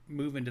like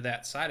moving to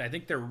that side. I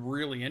think they're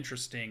really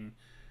interesting.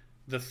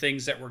 The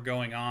things that were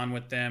going on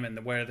with them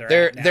and where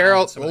they're at now, they're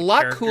a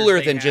lot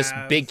cooler than just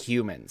big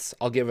humans.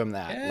 I'll give them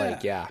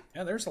that. Yeah,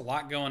 there's a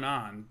lot going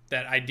on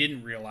that I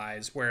didn't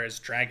realize. Whereas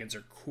dragons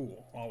are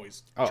cool,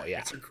 always.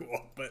 Dragons are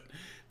cool,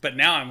 but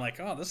now I'm like,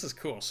 oh, this is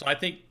cool. So I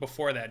think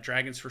before that,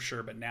 dragons for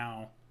sure, but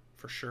now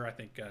for sure, I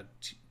think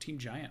Team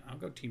Giant. I'll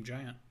go Team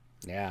Giant.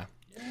 Yeah.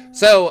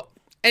 So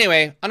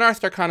anyway,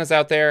 Unearthed Arcana's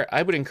out there.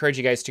 I would encourage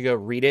you guys to go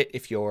read it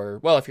if you're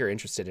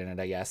interested in it,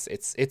 I guess.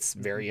 It's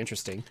very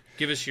interesting.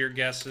 Give us your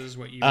guesses,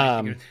 what you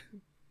think.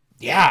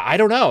 Yeah, I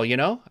don't know,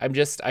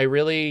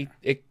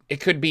 it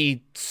could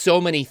be so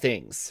many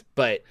things,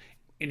 but...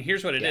 And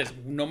here's what it is.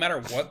 No matter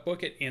what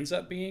book it ends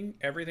up being,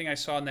 everything I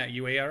saw in that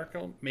UA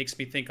article makes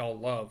me think I'll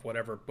love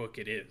whatever book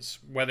it is.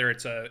 Whether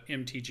it's a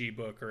MTG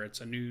book or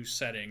it's a new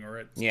setting or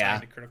it's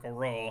tied to Critical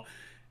Role.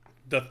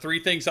 The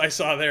 3 things I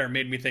saw there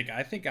made me think,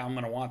 I think I'm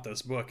going to want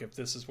this book if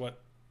this is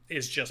what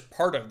is just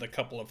part of the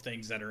couple of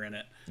things that are in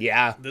it.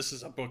 Yeah. This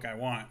is a book I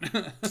want.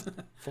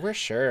 For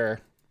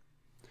sure.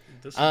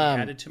 This will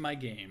be added to my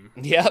game.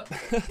 Yep.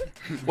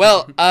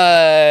 Well,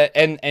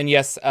 and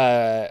yes,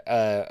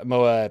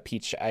 Moa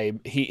Peach,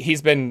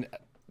 he's been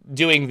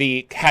doing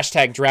the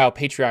 #Drow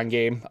Patreon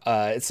game,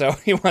 so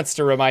he wants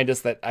to remind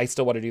us that I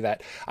still want to do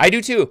that. I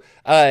do too.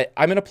 I'm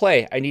gonna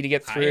play. I need to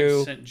get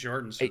through. I sent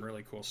Jordan some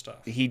really cool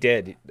stuff. He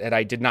did, and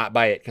I did not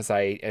buy it because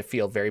I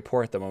feel very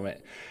poor at the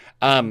moment.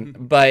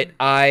 But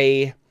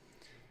I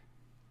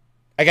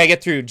gotta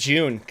get through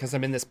June because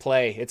I'm in this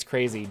play. It's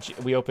crazy.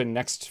 We open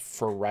next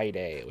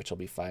Friday, which will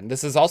be fun.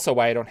 This is also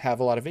why I don't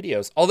have a lot of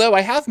videos. Although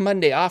I have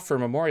Monday off for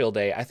Memorial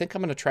Day, I think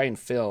I'm gonna try and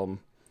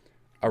film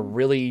a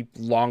really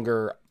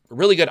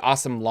good,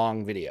 awesome,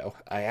 long video.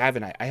 I have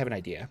an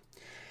idea.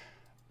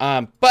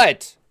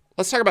 But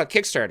let's talk about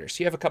Kickstarters.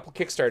 You have a couple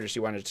Kickstarters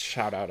you wanted to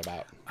shout out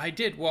about. I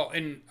did. Well,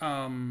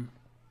 and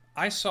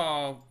I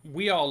saw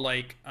we all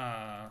like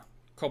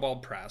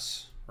Kobold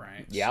Press,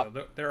 right? Yeah.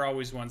 So they're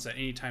always ones that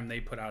anytime they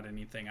put out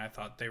anything, I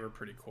thought they were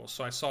pretty cool.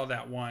 So I saw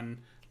that one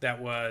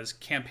that was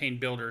Campaign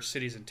Builder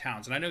Cities and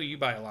Towns. And I know you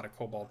buy a lot of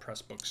Kobold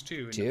Press books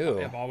too. And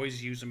do. I've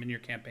always used them in your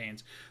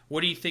campaigns.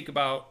 What do you think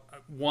about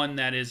one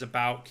that is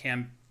about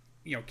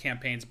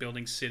campaigns,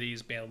 building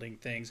cities, building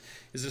things.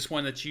 Is this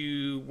one that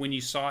you, when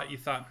you saw it, you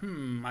thought,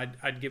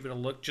 I'd give it a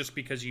look just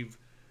because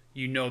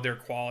their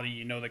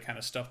quality, the kind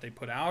of stuff they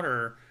put out,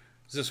 or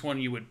is this one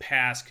you would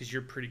pass because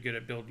you're pretty good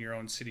at building your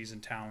own cities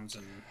and towns?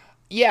 And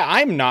yeah,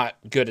 I'm not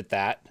good at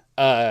that.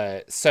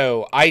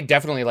 So I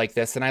definitely like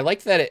this, and I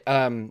like that it.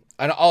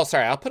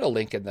 I'll put a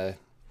link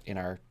in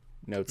our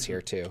notes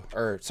here too,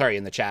 or sorry,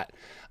 in the chat.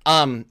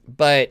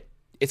 But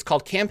it's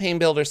called Campaign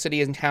Builder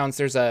Cities and Towns.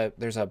 There's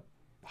a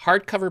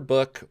hardcover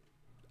book,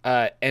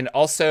 and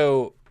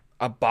also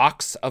a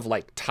box of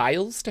like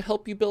tiles to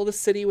help you build a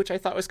city, which I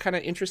thought was kind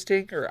of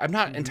interesting. Or I'm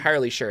not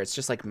entirely sure. It's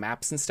just like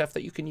maps and stuff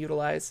that you can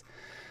utilize.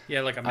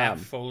 Yeah, like a map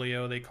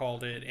folio, they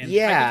called it. And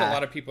yeah. I think a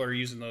lot of people are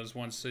using those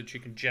ones so that you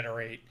can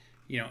generate,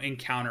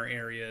 encounter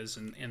areas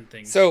and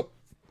things. So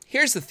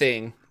here's the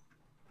thing.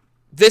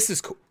 This is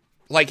cool.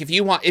 Like if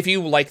you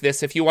like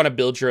this, if you want to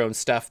build your own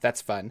stuff,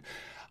 that's fun.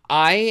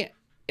 I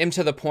am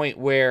to the point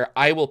where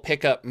I will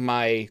pick up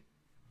my,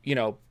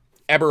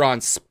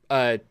 Eberron's,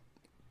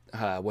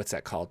 what's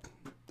that called?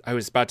 I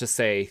was about to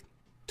say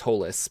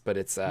Tolis, but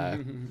it's,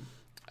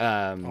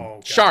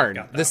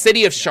 Sharn. The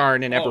city of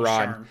Sharn in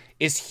Eberron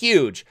is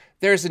huge.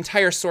 There's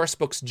entire source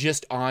books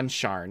just on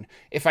Sharn.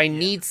 If I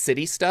need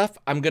city stuff,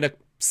 I'm going to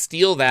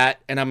steal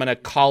that and I'm going to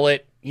call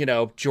it,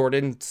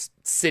 Jordan's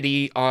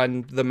city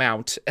on the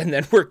mount, and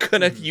then we're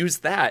going to use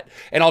that.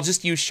 And I'll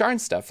just use Sharn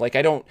stuff. Like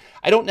I don't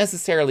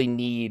necessarily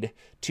need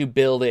to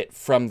build it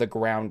from the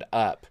ground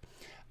up.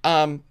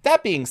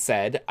 That being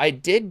said, I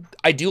do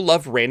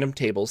love random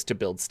tables to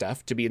build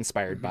stuff, to be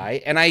inspired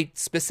by, and I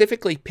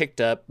specifically picked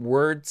up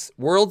Worlds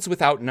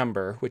Without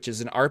Number, which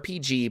is an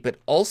RPG, but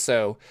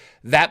also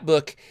that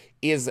book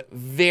is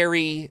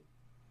very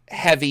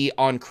heavy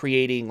on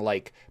creating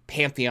like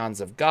pantheons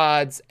of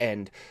gods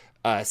and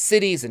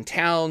cities and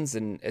towns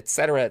and et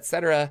cetera, et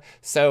cetera.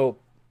 So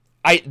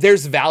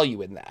there's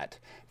value in that.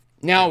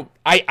 Now,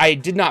 I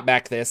did not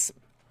back this.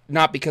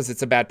 Not because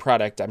it's a bad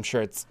product. I'm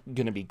sure it's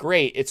going to be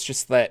great. It's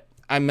just that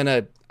I'm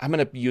going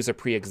to use a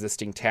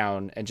pre-existing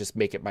town and just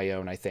make it my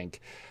own, I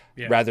think,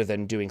 rather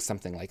than doing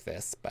something like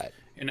this. But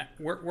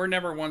we're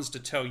never ones to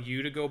tell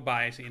you to go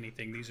buy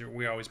anything.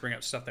 We always bring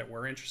up stuff that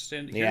we're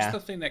interested in. Here's the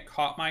thing that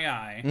caught my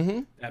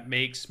eye that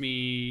makes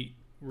me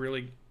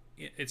really,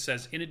 it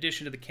says, in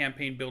addition to the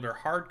Campaign Builder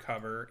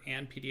hardcover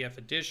and PDF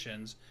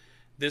editions,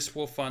 this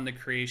will fund the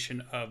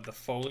creation of the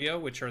folio,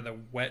 which are the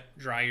wet,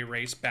 dry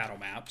erase battle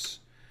maps.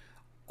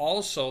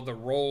 Also, the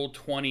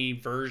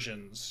Roll20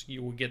 versions.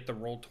 You will get the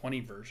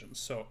Roll20 versions.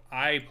 So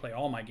I play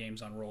all my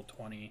games on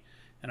Roll20,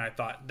 and I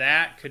thought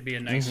that could be a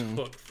nice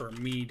hook for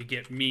me to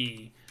get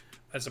me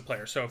as a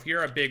player. So if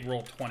you're a big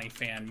Roll20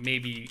 fan,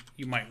 maybe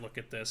you might look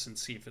at this and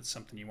see if it's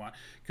something you want.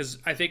 Because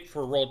I think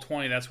for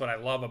Roll20, that's what I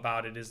love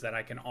about it, is that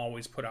I can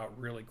always put out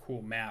really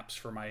cool maps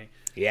for my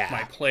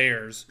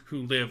players who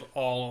live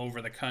all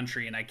over the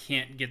country, and I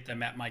can't get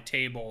them at my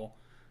table,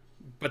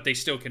 but they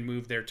still can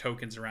move their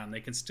tokens around.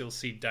 They can still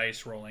see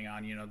dice rolling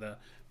on, the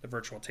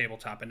virtual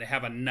tabletop. And to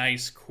have a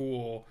nice,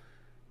 cool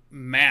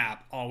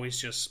map always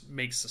just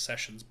makes the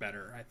sessions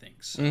better, I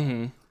think.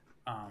 So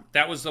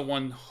that was the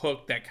one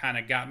hook that kind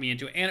of got me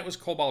into it. And it was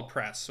Kobold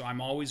Press. So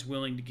I'm always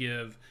willing to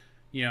give,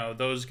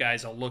 those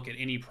guys a look at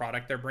any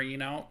product they're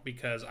bringing out,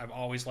 because I've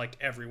always liked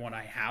everyone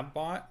I have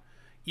bought.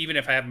 Even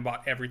if I haven't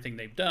bought everything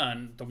they've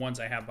done, the ones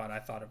I have bought I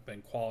thought have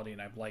been quality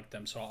and I've liked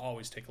them. So I'll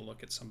always take a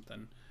look at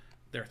something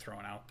they're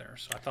throwing out there.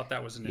 So I thought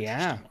that was an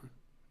interesting one.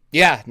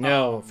 Yeah,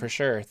 no, for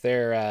sure.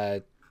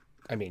 They're,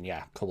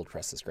 Kobold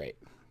Press is great.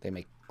 They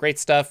make great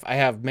stuff. I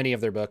have many of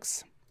their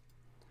books.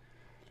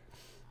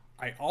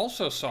 I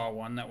also saw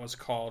one that was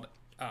called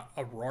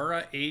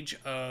Aurora Age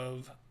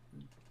of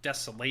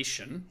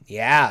Desolation.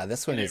 Yeah,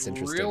 this one is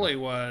interesting. It really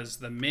was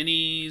the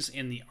minis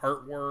and the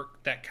artwork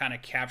that kind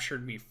of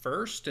captured me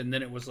first. And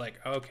then it was like,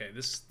 okay,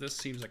 this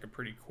seems like a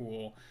pretty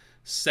cool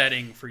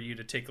setting for you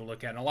to take a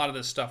look at. And a lot of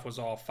this stuff was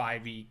all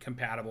 5e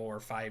compatible or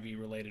 5e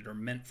related or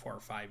meant for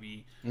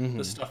 5e.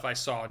 The stuff I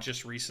saw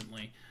just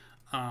recently.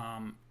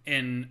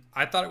 And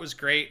I thought it was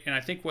great. And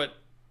I think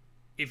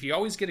if you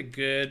always get a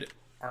good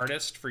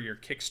artist for your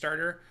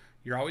Kickstarter,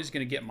 you're always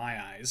going to get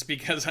my eyes,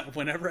 because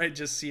whenever I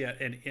just see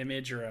an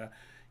image or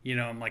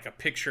like a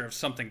picture of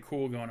something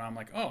cool going on, I'm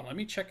like, oh, let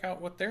me check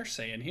out what they're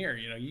saying here.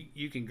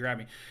 You can grab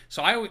me.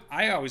 So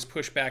I always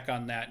push back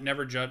on that.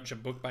 Never judge a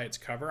book by its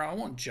cover. I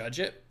won't judge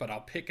it, but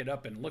I'll pick it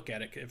up and look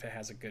at it if it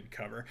has a good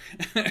cover.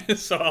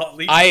 So I'll at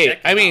least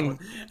check it out.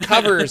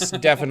 Covers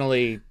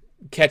definitely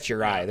catch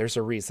your eye. There's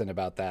a reason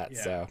about that.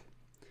 Yeah. So.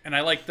 And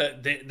I like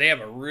that they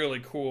have a really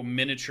cool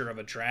miniature of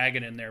a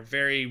dragon in there,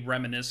 very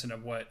reminiscent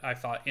of what I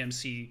thought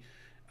MC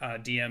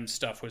DM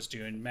stuff was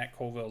doing, Matt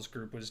Colville's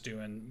group was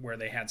doing, where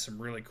they had some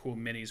really cool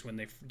minis when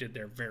they did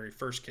their very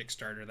first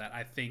Kickstarter that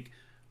I think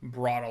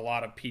brought a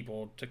lot of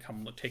people to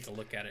come take a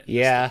look at it.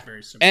 Yeah,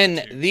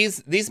 and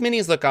these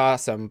minis look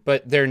awesome,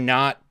 but they're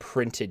not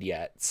printed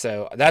yet,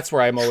 so that's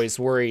where I'm always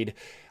worried,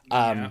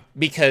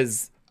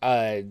 because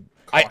I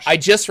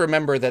just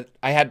remember that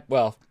I had,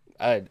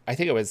 I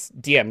think it was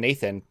DM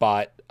Nathan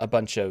bought a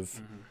bunch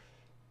of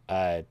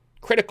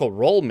Critical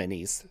Role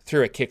minis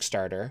through a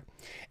Kickstarter.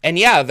 And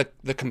yeah,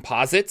 the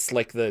composites,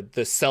 like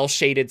the cell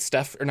shaded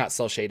stuff, or not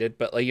cell shaded,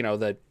 but like,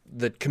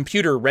 the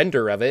computer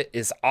render of it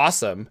is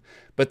awesome.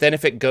 But then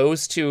if it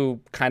goes to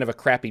kind of a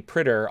crappy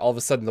printer, all of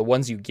a sudden the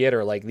ones you get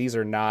are like, these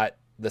are not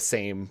the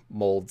same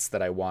molds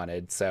that I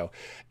wanted. So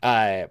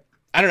I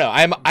don't know.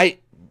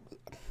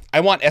 I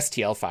want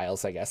STL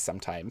files, I guess,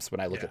 sometimes when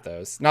I look at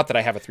those. Not that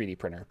I have a 3D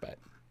printer, but.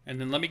 And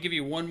then let me give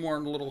you one more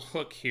little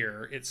hook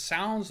here. It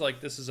sounds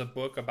like this is a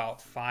book about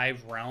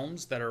 5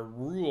 realms that are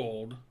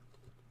ruled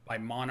by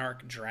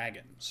monarch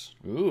dragons.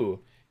 Ooh.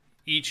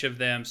 Each of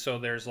them. So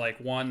there's like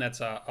one that's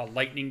a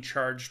lightning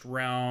charged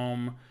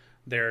realm.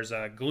 There's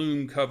a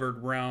gloom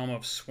covered realm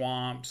of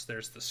swamps.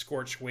 There's the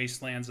scorched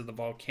wastelands of the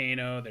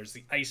volcano. There's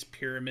the ice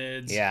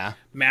pyramids. Yeah.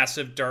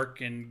 Massive,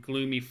 dark, and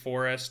gloomy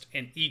forest.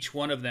 And each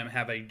one of them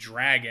have a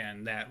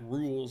dragon that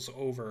rules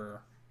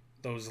over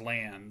those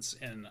lands.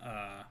 And,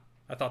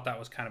 I thought that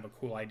was kind of a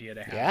cool idea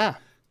to have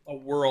a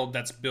world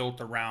that's built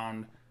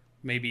around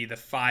maybe the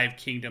 5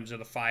 kingdoms or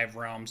the 5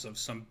 realms of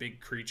some big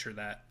creature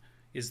that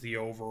is the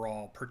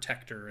overall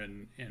protector.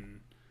 And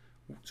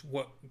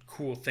what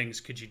cool things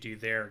could you do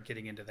there,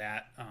 getting into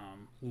that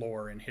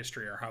lore and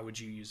history, or how would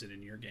you use it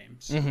in your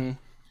games? Mm-hmm.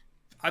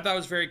 I thought it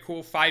was very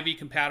cool. 5e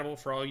compatible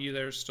for all you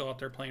that are still out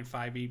there playing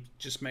 5e.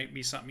 Just might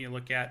be something you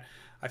look at.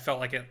 I felt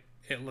like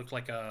it looked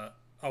like a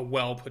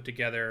well put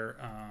together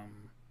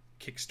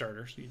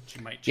Kickstarter. So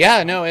you might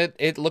no,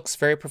 it looks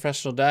very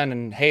professional done,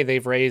 and hey,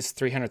 they've raised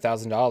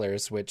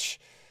 $300,000, which,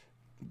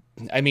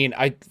 I mean,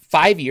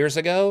 5 years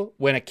ago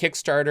when a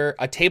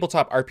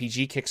tabletop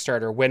RPG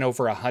Kickstarter went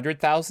over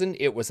 100,000,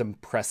 it was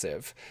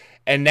impressive,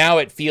 and now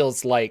it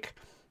feels like,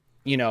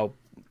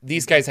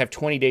 these guys have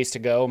 20 days to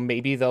go.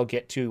 Maybe they'll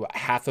get to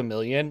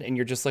 500,000, and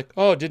you're just like,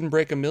 oh, it didn't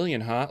break 1 million,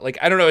 huh? Like,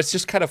 I don't know. It's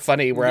just kind of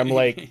funny where I'm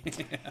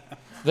like,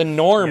 the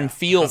norm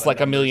feels like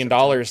 $1 million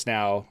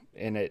now,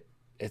 and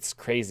it's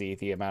crazy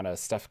the amount of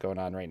stuff going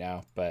on right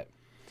now. But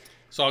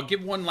so I'll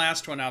give one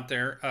last one out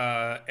there.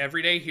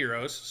 Everyday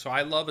Heroes. So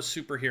I love a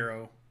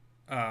superhero.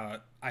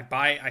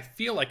 I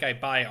feel like I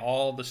buy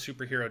all the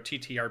superhero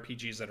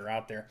TTRPGs that are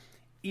out there,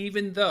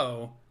 even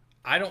though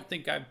I don't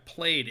think I've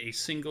played a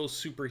single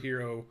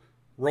superhero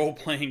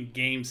role-playing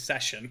game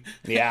session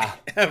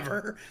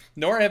ever,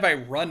 nor have I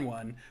run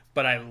one.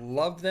 But I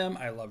love them.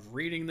 I love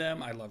reading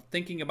them. I love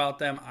thinking about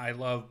them. I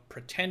love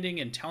pretending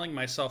and telling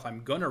myself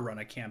I'm going to run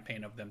a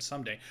campaign of them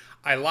someday.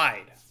 I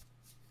lied.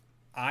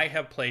 I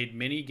have played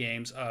many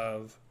games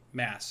of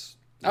Mass.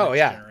 A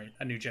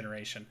New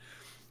Generation.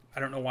 I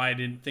don't know why I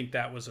didn't think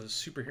that was a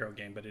superhero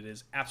game, but it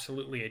is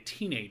absolutely a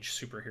teenage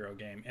superhero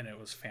game, and it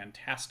was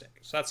fantastic.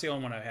 So that's the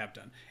only one I have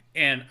done.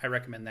 And I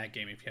recommend that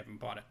game if you haven't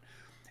bought it.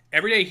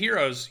 Everyday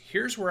Heroes,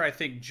 here's where I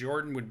think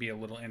Jordan would be a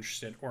little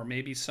interested, or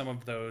maybe some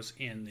of those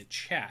in the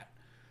chat.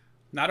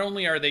 Not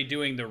only are they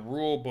doing the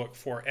rule book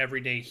for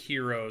Everyday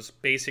Heroes,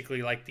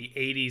 basically like the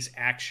 80s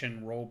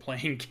action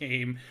role-playing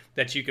game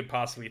that you could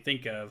possibly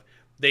think of,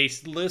 they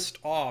list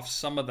off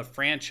some of the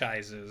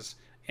franchises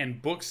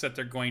and books that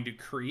they're going to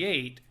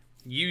create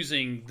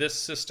using this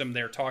system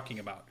they're talking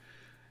about.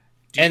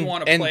 Do you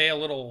want to play a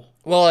little?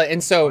 Well,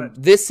 and so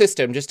this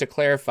system, just to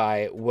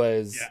clarify,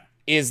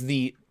 is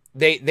the...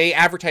 They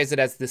advertise it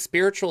as the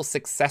spiritual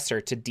successor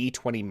to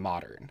D20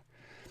 Modern.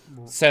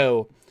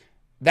 So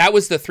that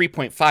was the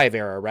 3.5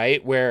 era,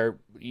 right? Where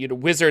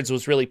Wizards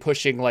was really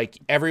pushing like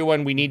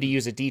everyone, we need to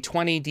use a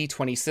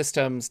D20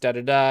 systems,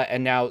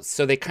 and now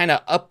so they kind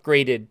of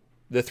upgraded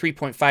the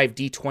 3.5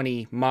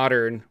 D20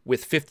 Modern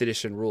with 5th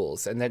edition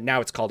rules, and then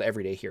now it's called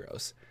Everyday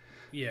Heroes.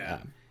 Yeah.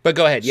 But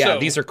go ahead. Yeah, so,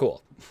 these are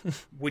cool.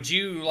 Would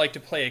you like to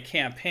play a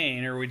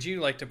campaign, or would you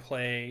like to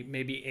play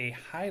maybe a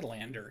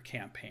Highlander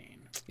campaign?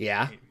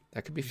 Yeah.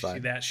 That could be fun. See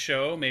that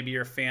show? Maybe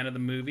you're a fan of the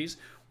movies.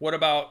 What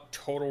about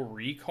Total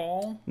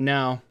Recall?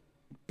 No.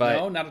 But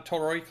no, not a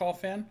Total Recall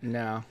fan?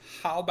 No.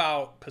 How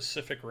about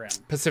Pacific Rim?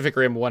 Pacific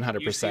Rim,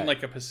 100%. You seem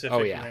like a Pacific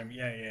Rim.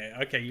 Yeah.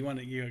 Okay, you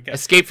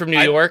Escape from New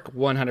York,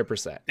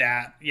 100%.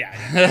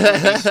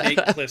 Snake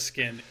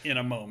Plissken in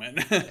a moment.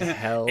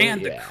 Hell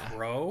and The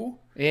Crow?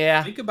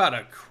 Yeah. Think about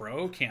a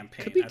Crow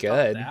campaign. Could be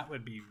good. That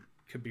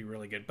could be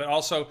really good. But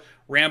also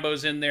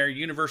Rambo's in there.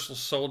 Universal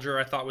Soldier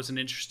I thought was an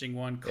interesting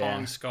one.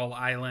 Kong Skull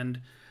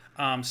Island.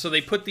 So they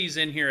put these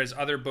in here as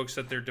other books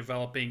that they're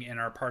developing and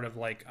are part of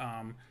like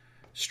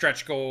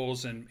stretch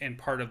goals and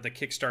part of the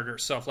Kickstarter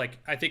itself. Like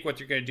I think what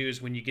you're going to do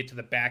is when you get to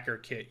the backer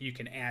kit, you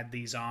can add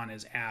these on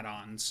as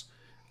add-ons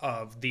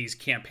of these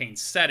campaign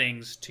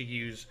settings to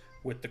use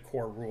with the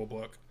core rule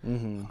book.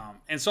 Mm-hmm.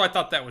 And so I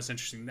thought that was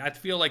interesting. I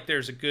feel like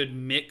there's a good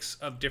mix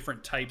of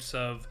different types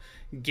of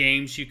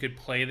games you could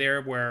play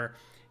there where,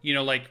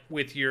 like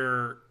with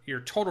your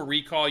Total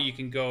Recall, you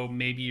can go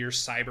maybe your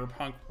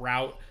cyberpunk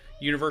route.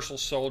 Universal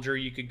Soldier,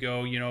 you could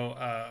go,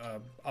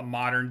 a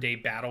modern day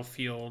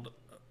Battlefield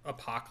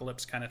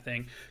apocalypse kind of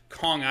thing.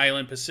 Kong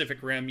Island, Pacific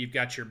Rim, you've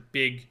got your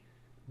big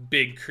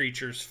big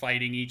creatures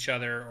fighting each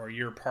other, or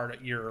you're part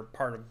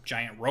of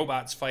giant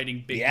robots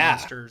fighting big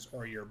monsters,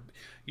 or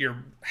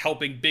you're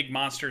helping big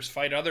monsters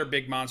fight other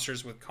big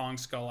monsters with Kong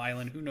Skull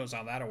Island. Who knows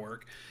how that'll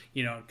work?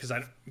 Because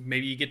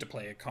maybe you get to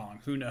play a Kong.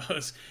 Who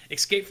knows?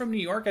 Escape from New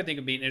York, I think,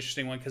 would be an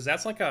interesting one, because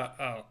that's like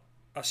a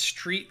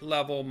street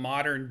level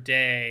modern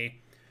day,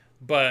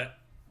 but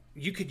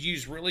you could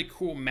use really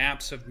cool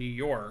maps of New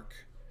York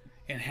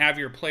and have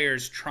your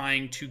players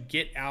trying to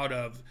get out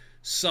of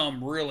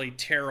some really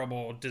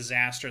terrible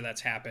disaster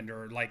that's happened,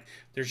 or like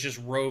there's just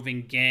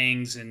roving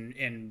gangs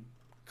and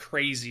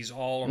crazies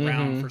all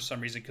around for some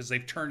reason, because they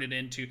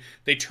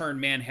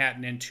turned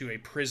Manhattan into a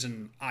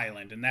prison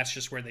island, and that's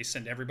just where they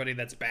send everybody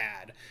that's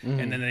bad,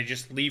 and then they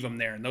just leave them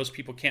there, and those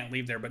people can't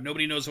leave there, but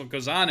nobody knows what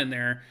goes on in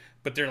there,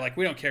 but they're like,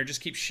 we don't care,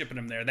 just keep shipping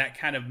them there. That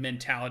kind of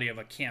mentality of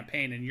a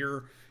campaign. And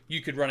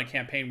you could run a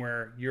campaign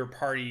where your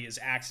party is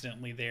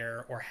accidentally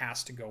there or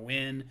has to go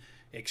in,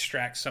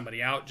 extract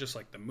somebody out, just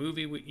like the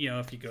movie.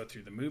 If you go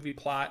through the movie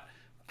plot,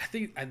 I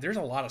think there's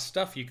a lot of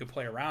stuff you could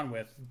play around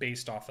with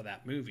based off of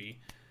that movie.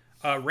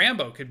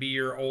 Rambo could be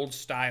your old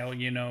style,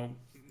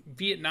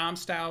 Vietnam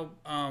style,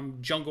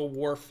 jungle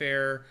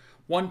warfare,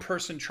 one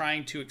person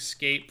trying to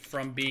escape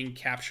from being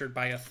captured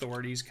by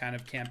authorities kind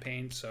of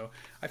campaign. So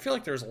I feel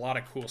like there's a lot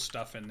of cool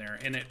stuff in there,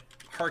 and it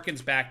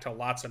harkens back to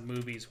lots of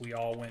movies we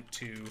all went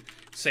to,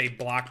 say,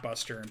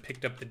 Blockbuster, and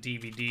picked up the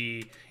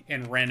DVD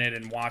and rented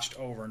and watched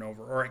over and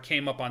over, or it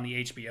came up on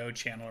the HBO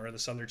channel or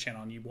this other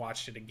channel and you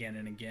watched it again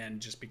and again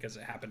just because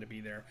it happened to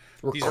be there.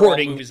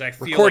 Recording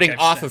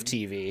off of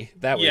TV.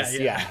 That was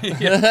yeah.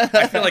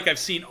 I feel like I've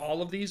seen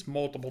all of these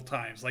multiple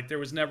times. Like there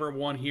was never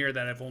one here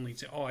that I've only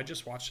seen, I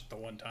just watched it the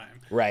one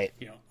time. Right.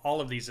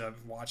 All of these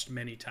I've watched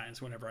many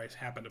times whenever I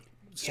happen to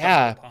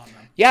stumble upon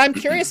them. Yeah, I'm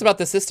curious about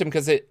the system,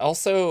 because it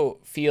also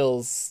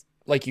feels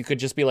like you could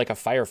just be like a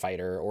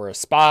firefighter or a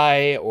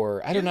spy,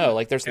 or I don't know,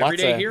 like there's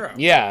lots of hero.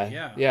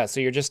 Yeah.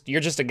 So you're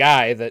just a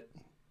guy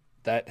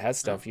that has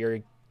stuff.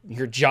 You're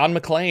John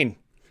McClane.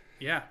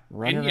 Yeah,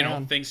 running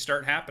around. Things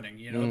start happening.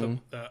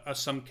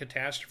 Some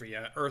catastrophe,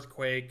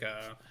 earthquake,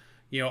 a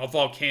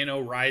volcano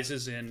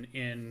rises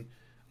in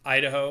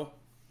Idaho.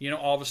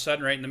 All of a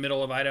sudden, right in the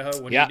middle of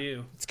Idaho, what do you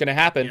do? It's gonna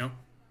happen.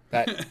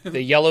 That the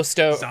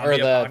Yellowstone or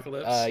the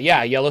apocalypse.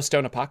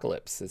 Yellowstone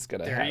apocalypse is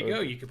gonna. There you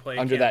go. You could play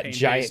under that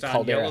giant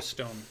caldera.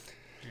 Yellowstone.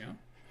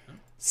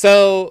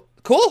 So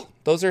cool.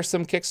 Those are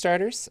some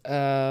Kickstarters.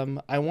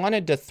 I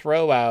wanted to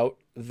throw out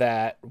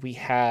that we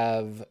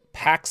have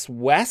PAX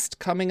West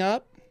coming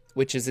up,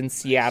 which is in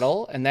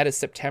Seattle, and that is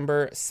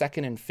September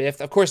 2nd and 5th.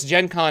 Of course,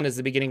 Gen Con is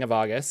the beginning of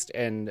August,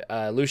 and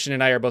Lucian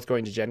and I are both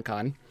going to Gen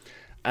Con.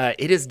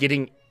 It is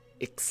getting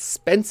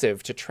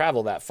expensive to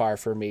travel that far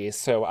for me,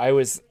 so I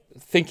was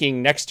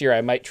thinking next year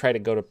I might try to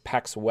go to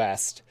PAX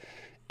West,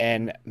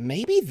 and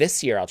maybe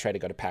this year I'll try to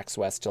go to PAX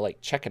West to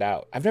check it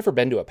out. I've never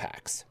been to a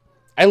PAX.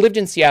 I lived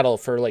in Seattle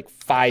for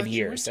 5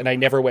 years, and I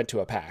never went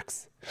to a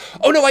PAX.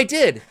 Oh no, I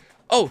did.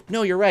 Oh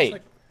no, you're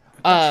right.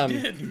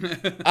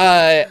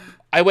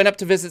 I went up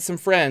to visit some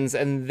friends,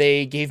 and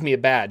they gave me a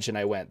badge, and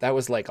I went. That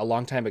was a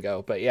long time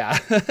ago, but yeah.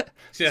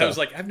 See, I was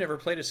like, I've never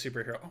played a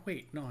superhero. Oh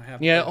wait, no, I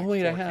have. Yeah. Oh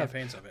wait, I have.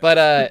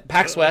 But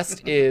PAX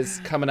West is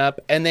coming up,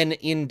 and then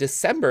in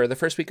December, the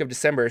first week of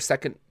December,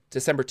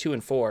 December 2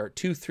 and 4,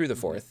 2 through the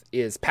 4th,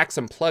 is PAX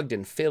Unplugged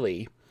in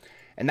Philly,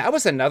 and that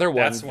was another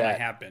one. That's one I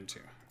have been to.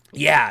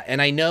 Yeah,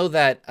 and I know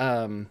that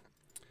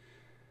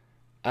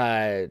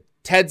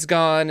Ted's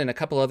gone and a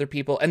couple other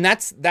people, and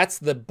that's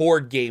the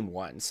board game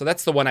one. So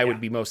that's the one I would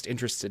be most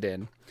interested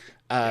in.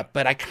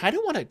 But I kind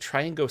of want to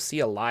try and go see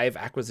a live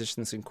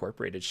Acquisitions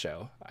Incorporated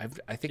show. I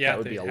think that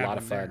would be a lot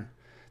of fun. There.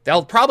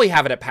 They'll probably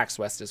have it at PAX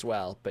West as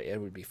well, but it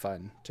would be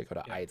fun to go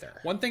to either.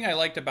 One thing I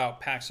liked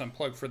about PAX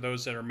Unplugged, for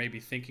those that are maybe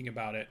thinking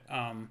about it,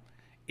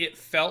 it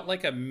felt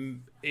like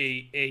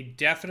a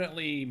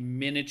definitely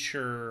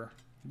miniature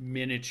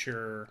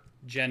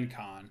Gen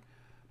Con.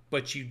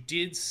 But you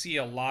did see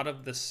a lot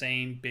of the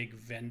same big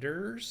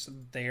vendors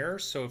there.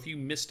 So if you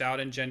missed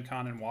out in Gen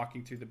Con and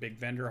walking through the big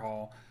vendor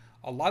hall,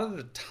 a lot of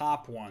the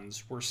top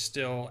ones were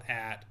still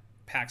at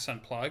PAX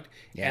Unplugged.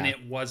 Yeah. And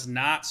it was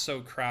not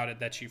so crowded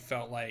that you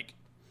felt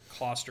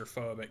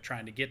claustrophobic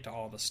trying to get to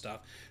all the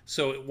stuff.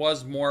 So it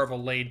was more of a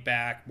laid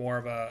back, more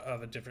of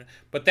a different...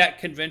 But that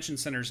convention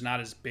center is not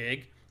as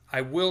big.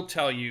 I will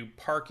tell you,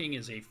 parking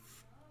is a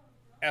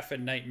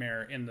effing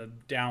nightmare in the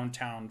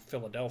downtown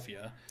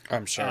Philadelphia.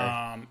 I'm sure.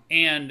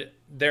 And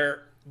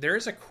there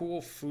is a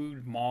cool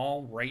food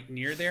mall right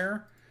near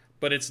there,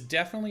 but it's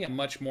definitely a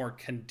much more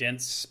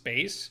condensed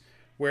space.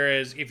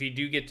 Whereas if you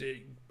do get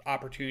the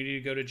opportunity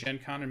to go to Gen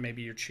Con, and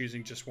maybe you're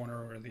choosing just one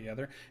or the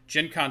other,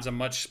 Gen Con's a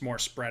much more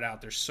spread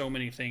out. There's so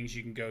many things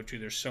you can go to.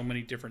 There's so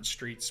many different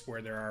streets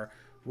where there are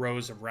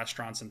rows of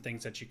restaurants and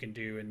things that you can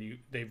do, and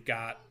they've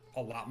got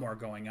a lot more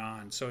going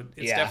on. So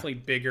it's definitely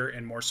bigger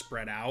and more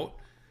spread out.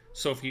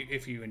 So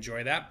if you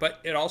enjoy that, but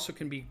it also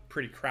can be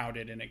pretty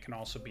crowded, and it can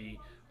also be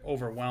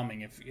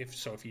overwhelming.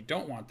 If you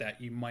don't want that,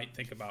 you might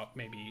think about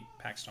maybe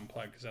PAX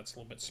Unplugged, because that's a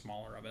little bit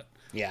smaller of it.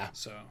 Yeah.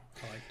 So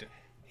I liked it.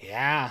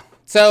 Yeah.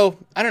 So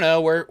I don't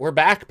know. We're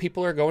back.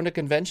 People are going to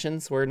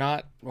conventions. We're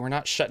not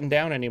shutting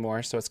down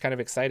anymore. So it's kind of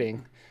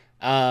exciting.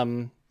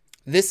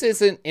 This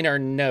isn't in our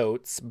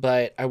notes,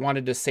 but I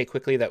wanted to say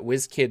quickly that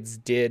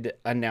WizKids did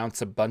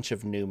announce a bunch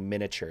of new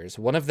miniatures.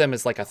 One of them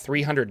is like a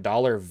 $300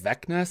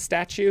 Vecna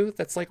statue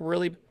that's like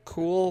really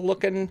cool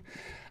looking.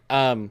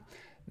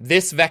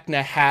 This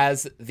Vecna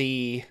has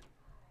the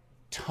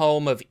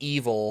Tome of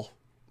Evil.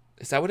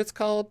 Is that what it's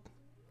called?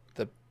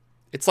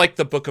 It's like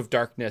the Book of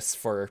Darkness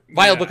for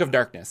Vile Book of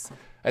Darkness.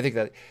 I think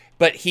that,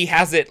 but he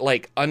has it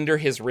like under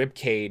his rib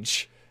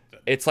cage.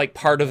 It's like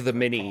part of the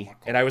mini,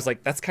 and I was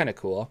like, that's kind of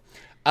cool.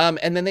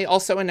 And then they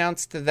also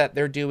announced that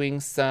they're doing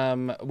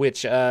some,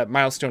 which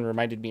Milestone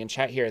reminded me in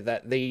chat here,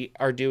 that they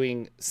are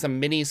doing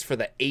some minis for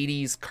the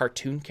 80s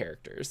cartoon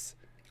characters.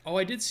 Oh,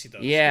 I did see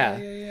those.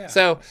 Yeah.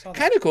 So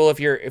kind of cool if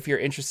you're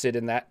interested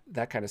in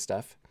that kind of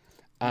stuff.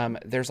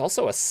 There's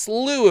also a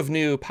slew of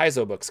new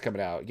Paizo books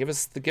coming out. Give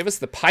us the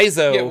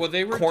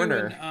Paizo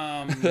corner.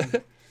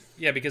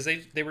 Yeah, because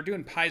they were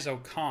doing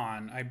Paizo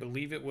Con. I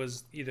believe it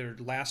was either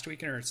last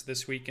weekend or it's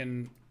this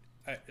weekend.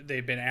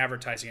 They've been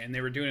advertising it, and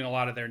they were doing a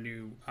lot of their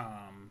new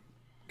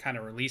kind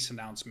of release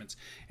announcements.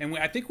 And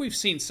I think we've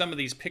seen some of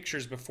these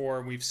pictures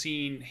before. We've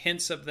seen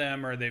hints of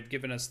them, or they've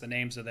given us the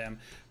names of them.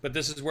 But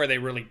this is where they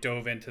really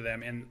dove into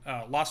them. And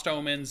Lost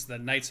Omens, the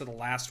Knights of the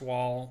Last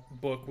Wall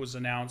book was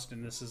announced,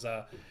 and this is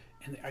a...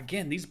 And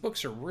again, these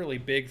books are really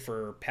big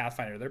for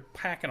Pathfinder. They're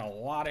packing a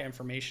lot of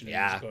information in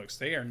these books.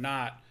 They are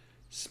not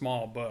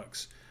small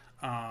books.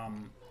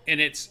 And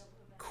it's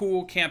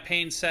cool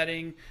campaign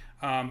setting.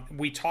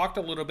 We talked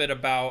a little bit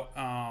about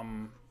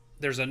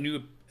there's a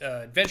new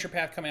adventure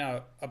path coming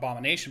out,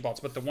 Abomination Vaults,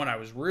 but the one I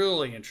was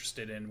really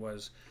interested in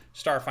was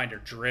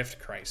Starfinder Drift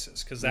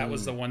Crisis, because that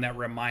was the one that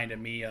reminded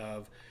me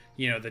of,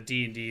 the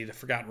D&D, the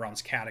Forgotten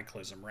Realms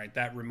Cataclysm, right?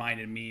 That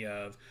reminded me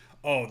of,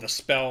 the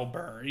spell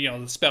burn,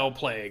 the spell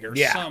plague, or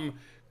some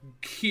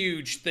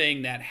huge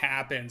thing that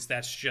happens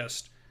that's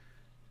just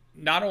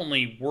not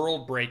only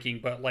world breaking,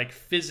 but like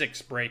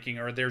physics breaking,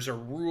 or there's a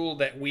rule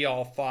that we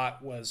all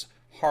thought was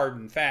hard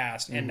and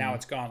fast, and now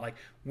it's gone. Like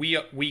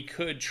we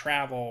could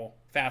travel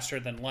faster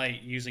than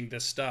light using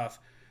this stuff.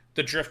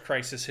 The Drift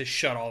Crisis has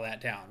shut all that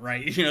down,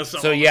 right?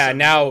 So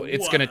now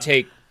it's going to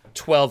take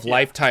 12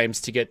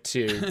 lifetimes to get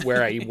to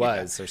where I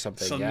was or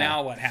something. So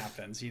now what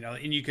happens,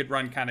 and you could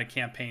run kind of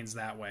campaigns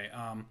that way.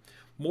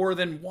 More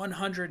than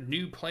 100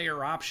 new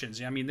player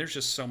options. I mean, there's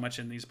just so much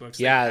in these books.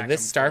 Yeah,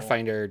 this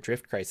Starfinder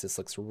Drift Crisis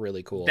looks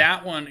really cool.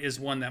 That one is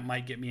one that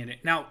might get me in it.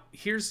 Now,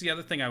 here's the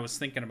other thing I was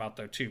thinking about,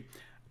 though, too.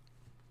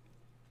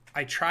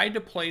 I tried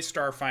to play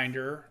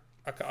Starfinder,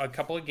 a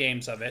couple of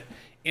games of it,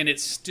 and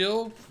it's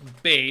still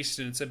based,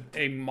 and it's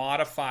a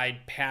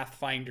modified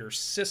Pathfinder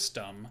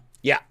system.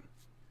 Yeah.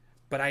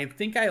 But I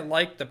think I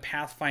like the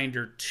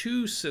Pathfinder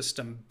 2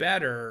 system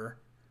better.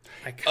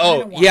 I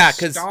kind of want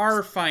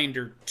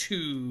Starfinder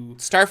 2.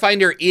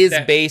 Starfinder is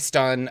based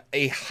on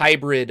a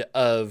hybrid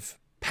of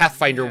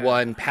Pathfinder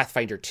 1,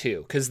 Pathfinder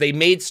 2, because they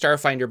made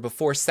Starfinder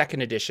before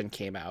 2nd edition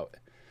came out.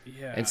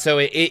 Yeah. And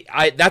so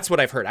that's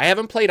what I've heard. I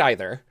haven't played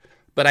either,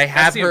 but I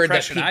have heard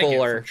that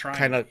people are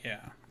kind of...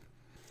 Yeah.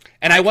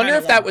 And I wonder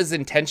if that was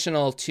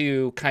intentional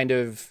to kind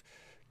of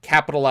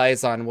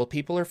capitalize on, well,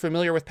 people are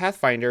familiar with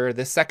Pathfinder.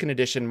 This 2nd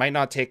edition might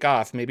not take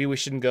off. Maybe we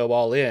shouldn't go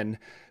all in.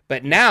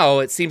 But now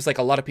it seems like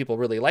a lot of people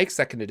really like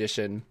 2nd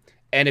edition.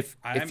 And if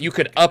you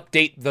could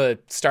update the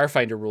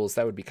Starfinder rules,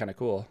 that would be kind of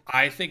cool.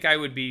 I think I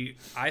would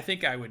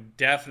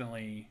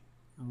definitely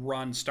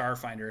run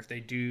Starfinder if they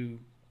do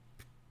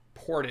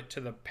port it to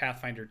the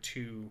Pathfinder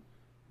 2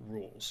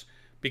 rules.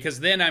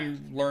 Because then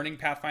I'm learning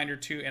Pathfinder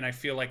 2 and I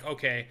feel like,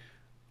 okay,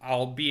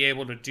 I'll be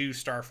able to do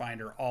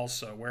Starfinder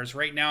also. Whereas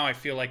right now, I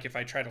feel like if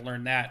I try to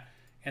learn that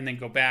and then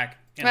go back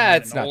and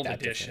learn an old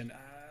edition,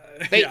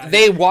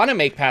 they want to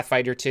make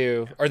Pathfinder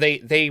 2, or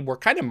they were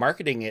kind of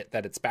marketing it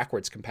that it's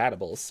backwards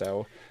compatible.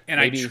 So, and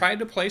maybe... I tried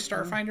to play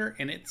Starfinder,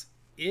 and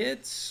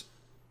it's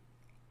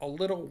a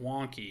little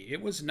wonky.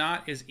 It was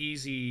not as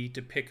easy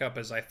to pick up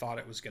as I thought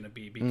it was going to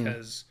be,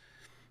 because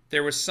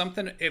there was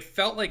something. It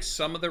felt like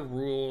some of the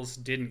rules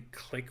didn't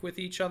click with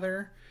each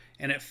other.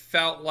 And it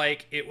felt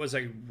like it was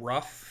a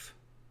rough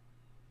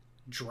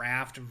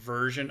draft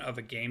version of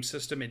a game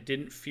system. It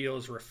didn't feel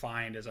as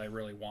refined as I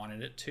really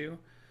wanted it to.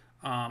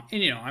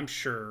 And, I'm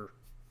sure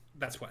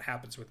that's what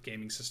happens with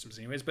gaming systems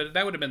anyways. But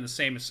that would have been the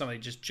same if somebody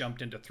just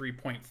jumped into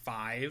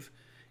 3.5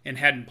 and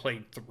hadn't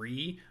played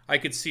 3. I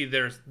could see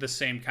there's the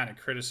same kind of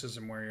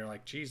criticism where you're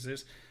like,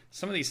 geez,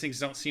 some of these things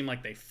don't seem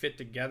like they fit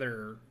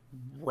together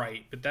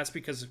right. But that's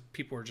because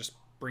people are just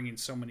bringing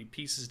so many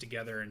pieces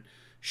together and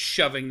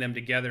shoving them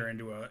together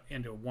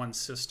into one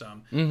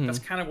system. That's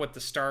kind of what the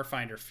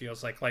Starfinder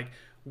feels like. Like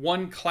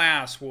one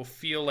class will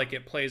feel like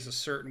it plays a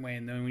certain way,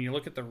 and then when you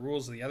look at the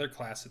rules of the other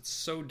class, it's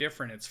so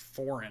different, it's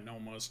foreign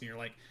almost, and you're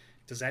like,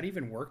 does that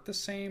even work the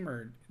same?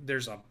 Or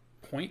there's a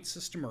point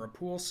system or a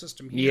pool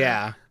system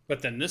here,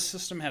 but then this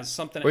system has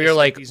something where you're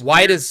like,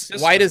 why does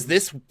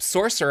this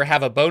sorcerer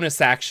have a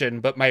bonus action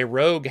but my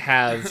rogue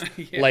has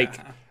like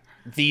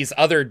these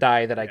other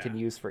die that I can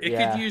use for. It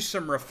could use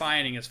some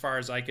refining, as far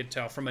as I could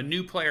tell, from a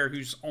new player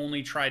who's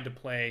only tried to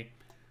play,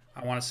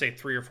 I want to say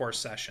 3 or 4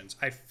 sessions.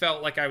 I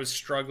felt like I was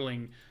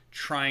struggling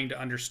trying to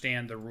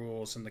understand the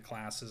rules and the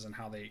classes and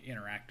how they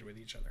interacted with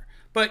each other.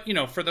 But, you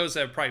know, for those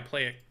that probably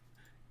play it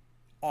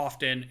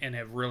often and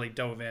have really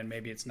dove in,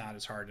 maybe it's not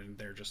as hard, and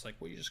they're just like,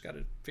 well, you just got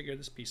to figure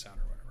this piece out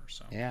or whatever.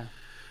 So yeah.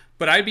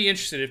 But I'd be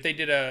interested if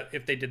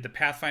they did the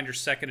Pathfinder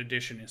 2nd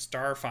Edition and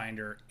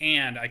Starfinder,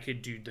 and I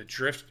could do the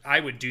Drift. I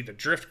would do the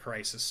Drift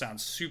Crisis.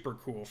 Sounds super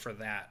cool for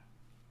that.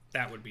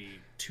 That would be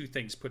 2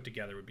 things put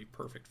together would be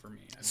perfect for me.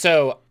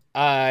 So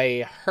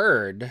I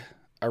heard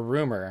a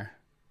rumor,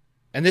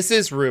 and this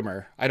is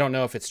rumor, I don't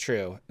know if it's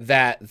true,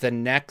 that the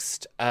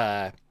next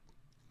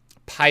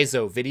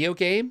Paizo video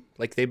game,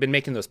 like they've been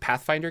making those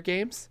Pathfinder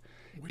games,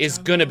 is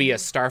going to be a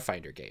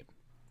Starfinder game.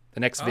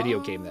 The next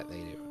video game that they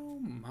do. Oh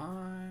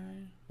my.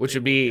 Which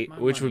would be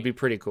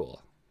pretty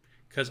cool.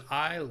 Because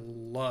I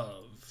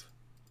love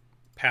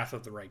Path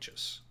of the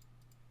Righteous.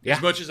 Yeah.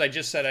 As much as I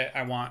just said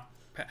I want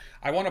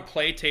to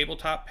play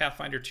tabletop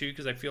Pathfinder 2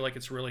 because I feel like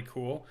it's really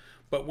cool.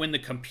 But when the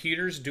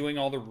computer's doing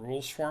all the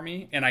rules for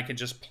me and I can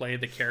just play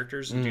the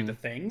characters and do the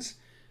things,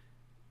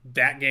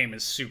 that game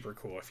is super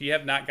cool. If you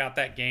have not got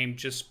that game,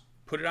 just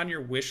put it on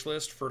your wish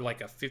list for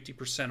like a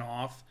 50%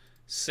 off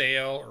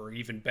sale or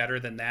even better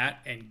than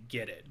that and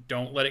get it.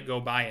 Don't let it go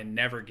by and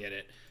never get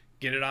it.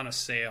 Get it on a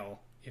sale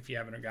if you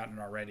haven't gotten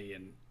it already,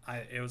 and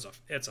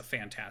it's a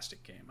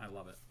fantastic game. I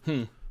love it.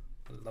 I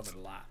love it a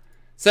lot.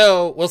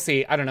 So we'll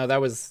see. I don't know. That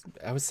was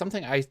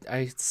something I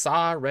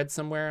read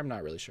somewhere. I'm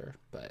not really sure,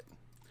 but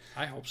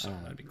I hope so.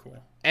 That'd be cool.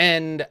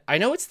 And I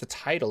know it's the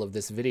title of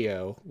this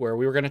video where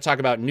we were going to talk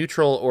about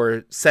neutral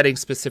or setting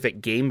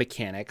specific game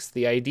mechanics.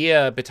 The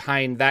idea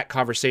behind that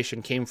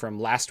conversation came from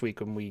last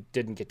week when we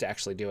didn't get to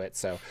actually do it.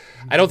 So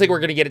I don't think we're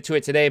going to get to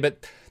it today,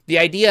 but the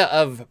idea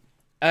of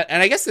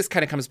and I guess this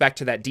kind of comes back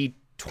to that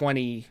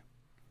D20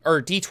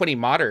 or D20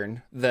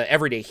 Modern, the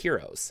everyday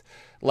heroes.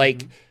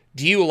 Like,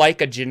 do you like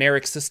a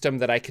generic system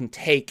that I can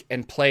take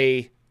and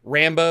play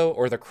Rambo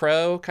or The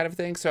Crow kind of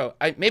thing? So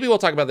maybe we'll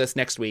talk about this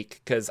next week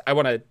because I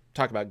want to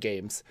talk about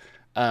games.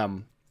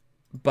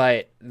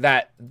 But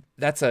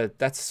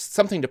that's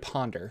something to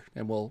ponder,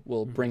 and we'll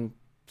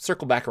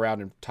circle back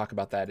around and talk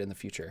about that in the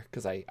future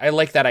because I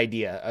like that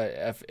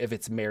idea if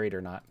it's married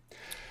or not.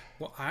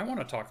 Well, I want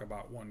to talk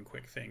about one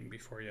quick thing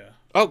before you.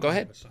 Oh, go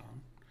ahead.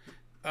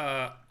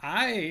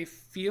 I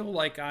feel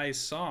like I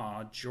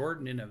saw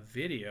Jordan in a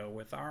video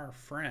with our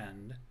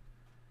friend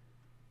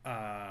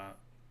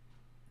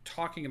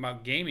talking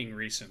about gaming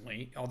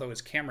recently, although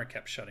his camera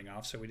kept shutting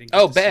off, so we didn't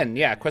get Ben,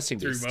 yeah, Questing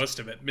through Beast. most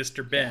of it.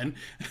 Mr. Ben.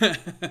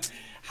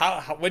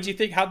 How what'd you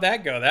think? How'd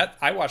that go?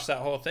 I watched that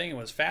whole thing and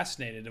was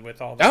fascinated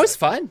with all that was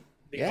fun.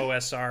 The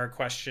OSR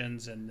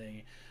questions and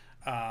the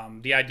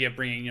idea of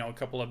bringing a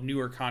couple of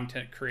newer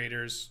content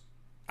creators,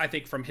 I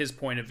think from his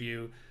point of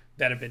view,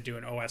 that have been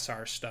doing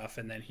OSR stuff,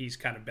 and then he's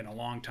kind of been a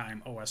long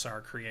time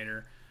OSR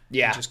creator.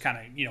 Yeah, just kind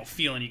of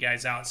feeling you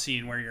guys out,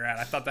 seeing where you're at.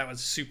 I thought that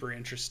was super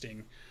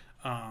interesting.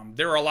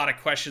 There were a lot of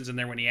questions in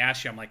there when he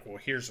asked you. I'm like, well,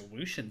 here's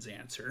Lucian's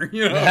answer.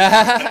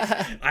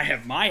 I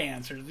have my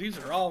answers. These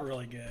are all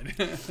really good.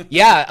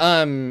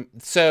 Yeah.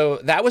 So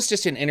that was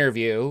just an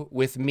interview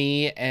with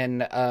me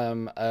and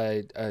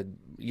a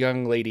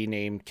young lady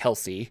named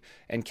Kelsey,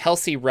 and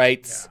Kelsey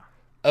writes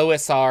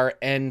OSR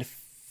and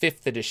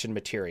 5th edition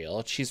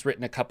material. She's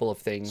written a couple of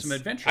things. Some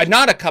adventures.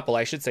 Not a couple,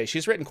 I should say.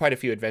 She's written quite a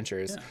few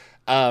adventures.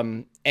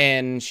 Yeah.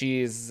 And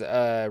she's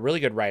a really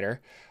good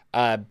writer.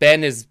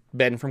 Ben is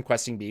Ben from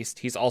Questing Beast.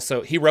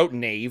 He wrote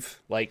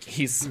Knave. Like,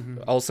 he's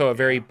also a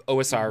very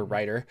OSR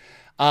writer.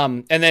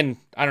 And then,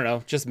 I don't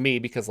know, just me,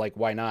 because, like,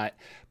 why not?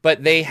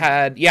 But they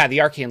had, the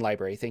Arcane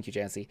Library. Thank you,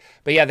 Jancy.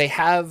 But yeah, they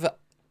have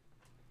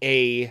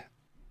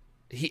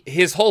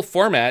his whole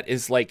format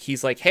is like,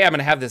 he's like, hey, I'm going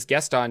to have this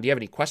guest on. Do you have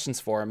any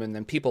questions for him? And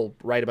then people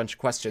write a bunch of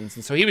questions.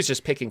 And so he was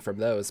just picking from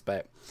those.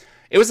 But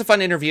it was a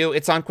fun interview.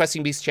 It's on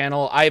Questing Beast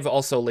channel. I've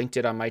also linked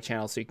it on my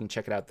channel, so you can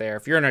check it out there.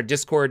 If you're in our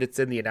Discord, it's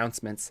in the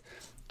announcements.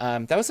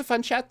 That was a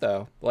fun chat,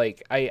 though.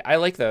 Like, I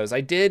like those.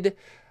 I've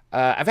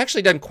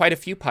actually done quite a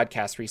few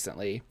podcasts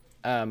recently.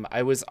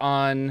 I was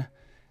on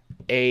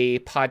a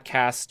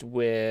podcast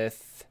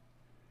with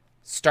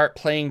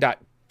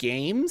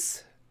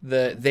StartPlaying.Games.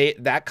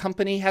 That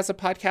company has a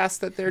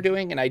podcast that they're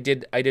doing, and I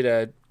did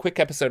a quick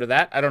episode of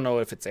that. I don't know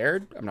if it's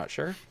aired. I'm not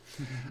sure.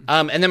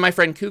 And then my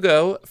friend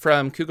Kugo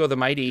from Kugo the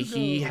Mighty,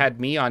 he had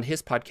me on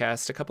his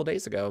podcast a couple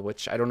days ago,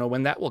 which I don't know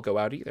when that will go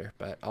out either,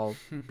 but I'll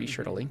be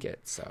sure to link it.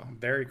 So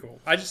very cool.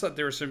 I just thought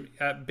there was some.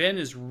 Ben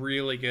is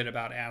really good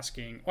about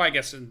asking. Well, I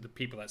guess the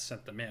people that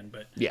sent them in,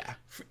 but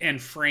and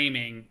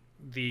framing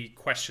the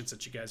questions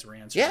that you guys were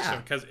answering. Yeah,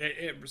 because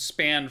it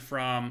spanned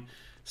from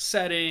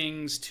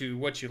settings to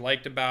what you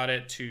liked about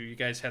it to you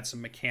guys had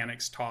some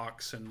mechanics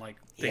talks and like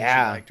things you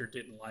liked or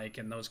didn't like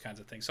and those kinds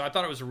of things. So I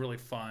thought it was a really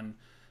fun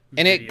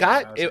and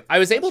I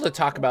was able to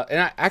talk about,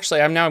 and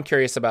I'm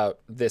curious about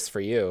this for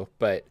you,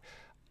 but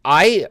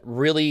I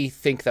really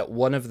think that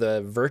one of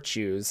the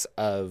virtues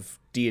of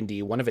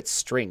D&D, one of its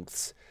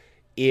strengths,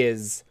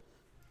 is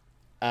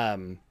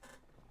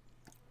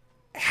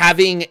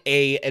having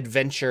a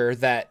adventure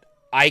that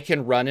I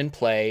can run and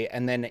play,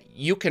 and then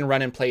you can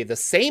run and play the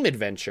same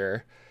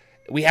adventure.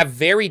 We have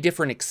very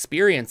different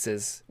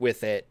experiences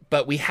with it,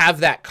 but we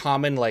have that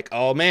common, like,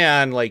 oh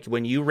man, like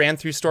when you ran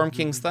through Storm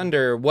King's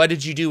Thunder, what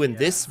did you do in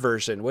this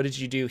version? What did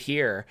you do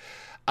here?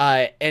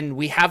 And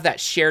we have that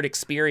shared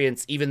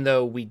experience, even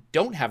though we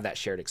don't have that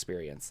shared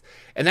experience.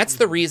 And that's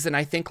the reason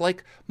I think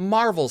like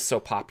Marvel's so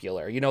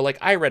popular. You know, like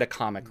I read a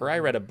comic or I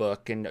read a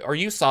book or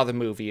you saw the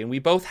movie, and we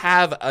both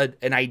have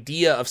an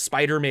idea of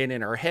Spider-Man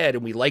in our head,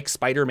 and we like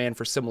Spider-Man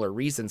for similar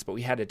reasons, but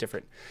we had a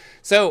different.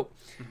 So,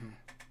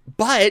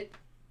 but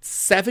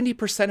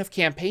 70% of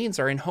campaigns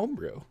are in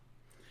homebrew.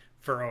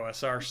 For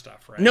OSR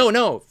stuff, right?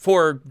 No,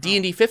 for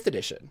D&D 5th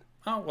edition.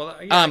 Oh, well,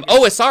 yeah,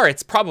 OSR,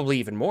 it's probably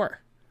even more.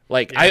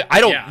 Like, yeah,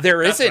 I don't, yeah,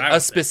 there that's isn't what I a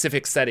would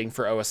specific setting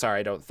for OSR,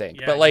 I don't think.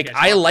 Yeah, but, you like, guys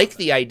I talked like about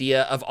the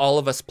idea of all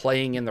of us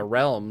playing in the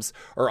realms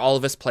or all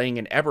of us playing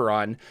in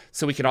Eberron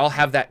so we can all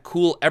have that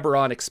cool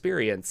Eberron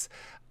experience.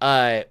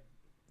 And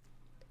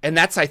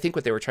that's, I think,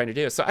 what they were trying to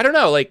do. So, I don't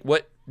know, like,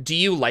 what, do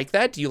you like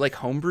that? Do you like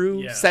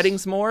homebrew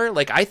settings more?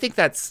 Like, I think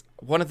that's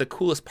one of the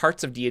coolest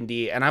parts of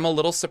D&D, and I'm a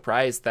little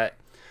surprised that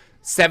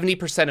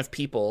 70% of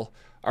people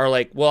are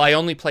like, well, I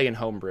only play in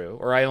homebrew,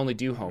 or I only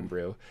do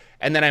homebrew.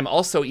 And then I'm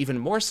also even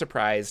more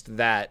surprised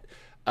that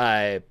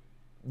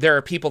there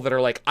are people that are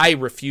like, I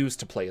refuse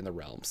to play in the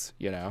realms,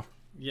 you know?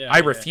 Yeah, I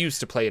refuse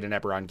to play in an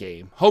Eberron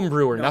game.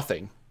 Homebrew or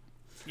nothing.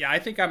 Yeah, I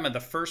think I'm in the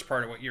first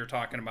part of what you're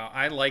talking about.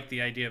 I like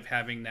the idea of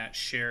having that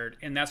shared,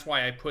 and that's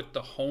why I put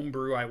the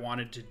homebrew I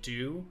wanted to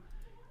do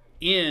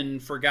in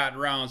Forgotten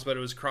Realms, but it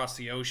was across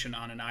the ocean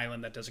on an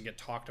island that doesn't get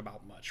talked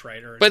about much,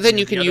 right? Or but then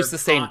you can use the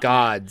same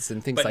gods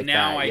and things like that. But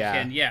now I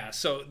can,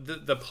 So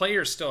the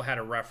players still had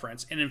a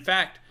reference. And in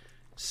fact,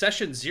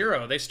 Session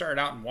 0, they started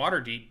out in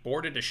Waterdeep,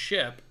 boarded a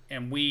ship,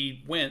 and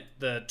we went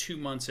the 2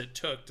 months it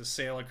took to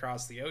sail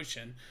across the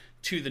ocean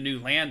to the new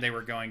land they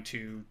were going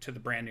to the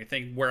brand new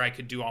thing where I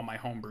could do all my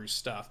homebrew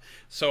stuff.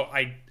 So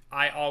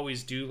I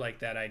always do like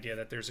that idea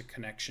that there's a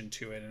connection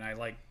to it, and I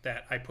like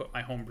that I put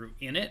my homebrew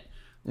in it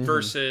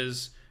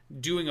versus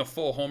doing a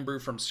full homebrew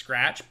from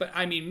scratch. But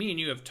I mean, me and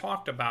you have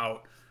talked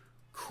about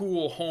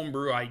cool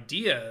homebrew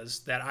ideas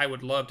that I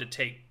would love to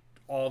take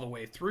all the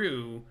way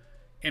through,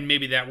 and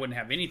maybe that wouldn't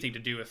have anything to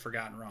do with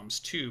Forgotten Realms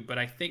too. But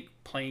I think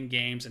playing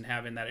games and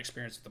having that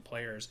experience with the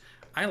players,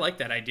 I like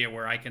that idea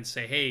where I can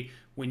say, hey,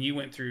 when you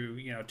went through,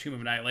 you know, Tomb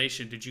of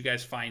Annihilation, did you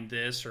guys find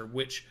this, or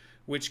which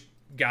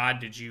god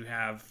did you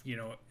have, you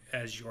know,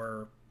 as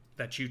your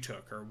that you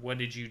took, or what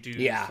did you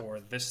do for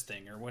this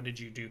thing, or what did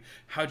you do,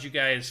 how'd you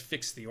guys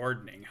fix the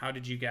ordning, how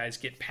did you guys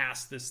get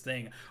past this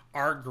thing,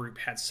 our group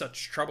had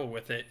such trouble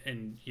with it,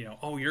 and you know,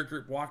 oh, your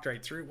group walked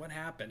right through, what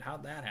happened,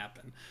 how'd that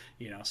happen,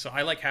 you know? So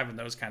I like having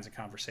those kinds of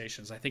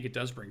conversations. I think it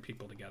does bring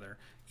people together,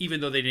 even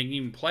though they didn't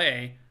even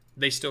play,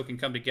 they still can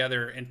come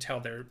together and tell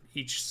their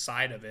each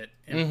side of it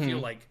and feel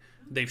like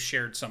they've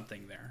shared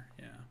something there.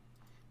 Yeah,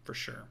 for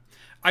sure.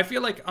 I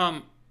feel like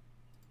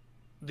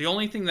the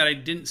only thing that I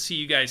didn't see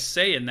you guys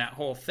say in that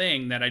whole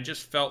thing that I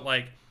just felt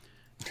like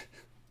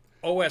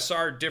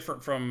OSR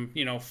different from,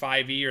 you know,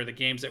 5e or the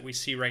games that we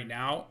see right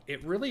now,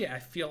 it really, I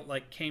feel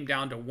like, came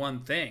down to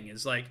one thing,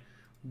 is like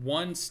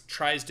one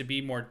tries to be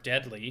more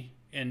deadly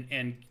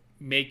and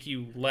make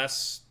you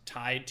less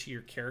tied to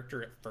your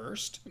character at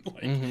first,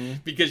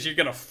 like, because you're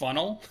gonna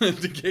funnel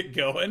to get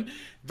going,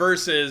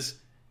 versus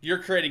you're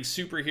creating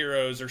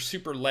superheroes or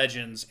super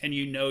legends, and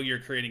you know you're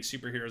creating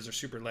superheroes or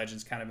super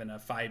legends kind of in a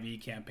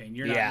 5e campaign.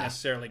 You're not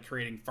necessarily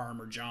creating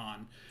Farmer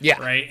John,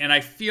 right? And I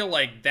feel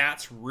like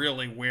that's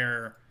really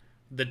where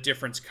the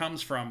difference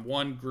comes from.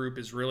 One group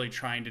is really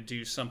trying to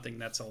do something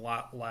that's a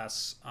lot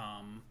less,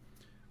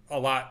 a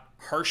lot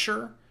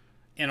harsher,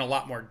 and a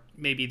lot more,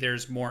 maybe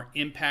there's more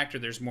impact or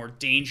there's more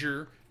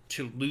danger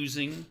to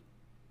losing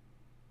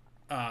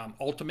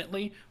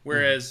ultimately,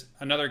 whereas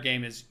another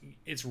game is,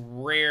 it's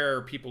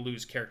rare people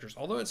lose characters,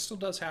 although it still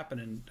does happen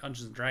in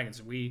Dungeons and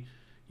Dragons. We,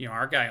 you know,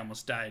 our guy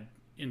almost died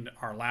in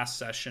our last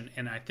session,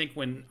 and I think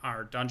when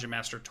our dungeon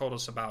master told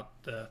us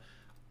about the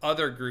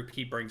other group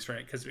he brings from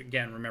it, because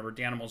again, remember,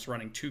 Danimal's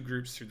running 2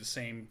 groups through the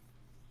same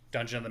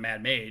Dungeon of the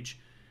Mad Mage,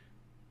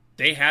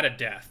 they had a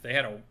death.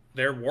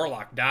 Their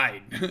warlock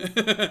died,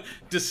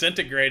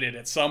 disintegrated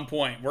at some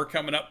point. We're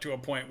coming up to a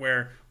point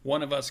where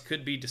one of us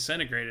could be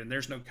disintegrated, and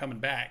there's no coming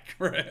back.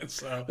 Right?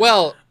 So,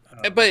 well,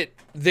 but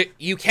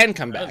you can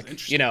come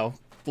back. You know,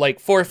 like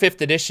for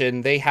 5th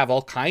edition, they have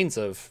all kinds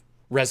of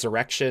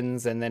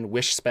resurrections, and then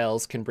wish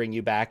spells can bring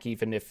you back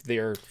even if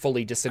they're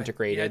fully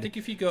disintegrated. I think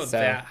if you go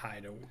that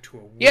high to a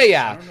wish,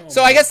 yeah.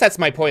 So I guess that's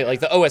my point. Like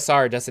the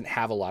OSR doesn't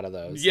have a lot of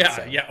those. Yeah,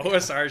 so. Yeah.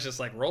 OSR is just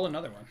like roll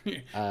another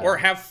one, or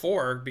have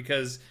 4,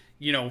 because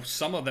you know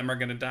some of them are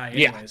going to die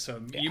anyway.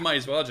 So you might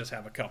as well just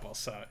have a couple.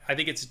 So I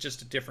think it's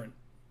just a different.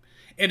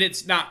 And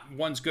it's not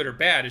one's good or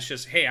bad. It's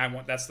just, hey,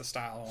 that's the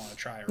style I want to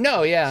try.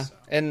 No, yeah. So.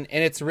 And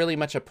it's really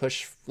much a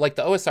push. Like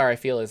the OSR, I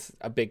feel, is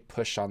a big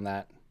push on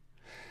that.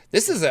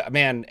 This is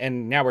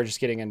and now we're just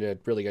getting into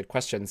really good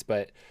questions,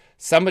 but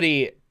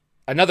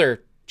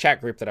another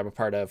chat group that I'm a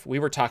part of, we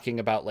were talking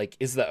about, like,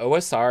 is the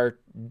OSR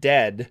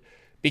dead?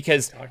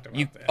 Because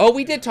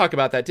we did talk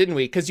about that, didn't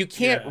we? Because you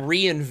can't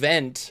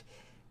reinvent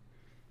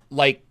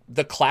like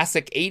the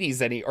classic 80s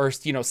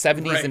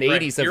 70s and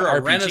 80s of You're RPGs.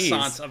 A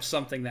renaissance of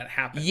something that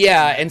happened.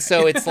 Yeah, and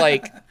so it's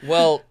like,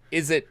 well,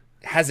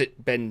 has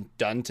it been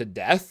done to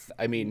death?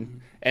 I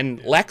mean,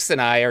 and Lex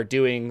and I are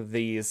doing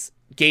these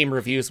game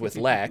reviews with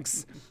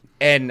Lex,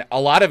 and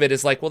a lot of it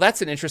is like, well,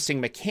 that's an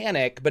interesting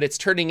mechanic, but it's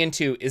turning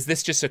into, is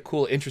this just a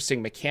cool,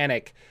 interesting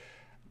mechanic?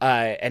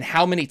 And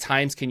how many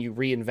times can you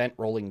reinvent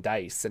rolling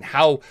dice? And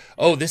how,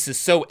 this is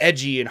so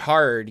edgy and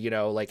hard,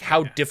 like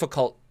how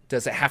difficult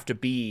does it have to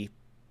be?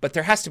 But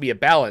there has to be a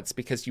balance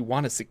because you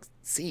want to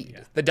succeed.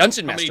 Yeah. The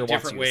dungeon master wants you to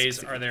succeed. How many different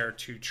ways are there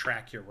to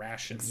track your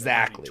rations?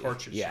 Exactly. How many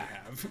torches you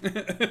have?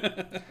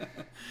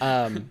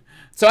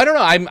 So I don't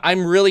know.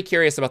 I'm really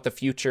curious about the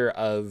future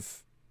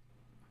of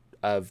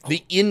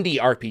the indie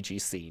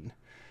RPG scene.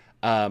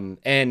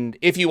 And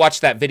if you watch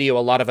that video,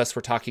 a lot of us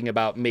were talking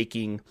about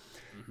making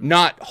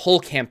not whole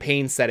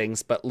campaign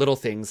settings, but little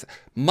things,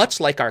 much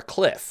like our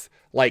cliff.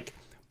 Like,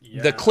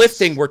 the cliff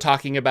thing we're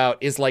talking about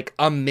is like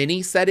a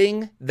mini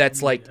setting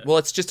that's like, well,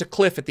 it's just a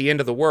cliff at the end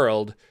of the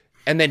world.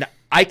 And then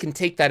I can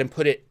take that and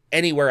put it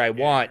anywhere I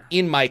want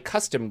in my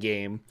custom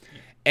game.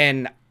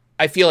 And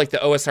I feel like the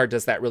OSR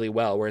does that really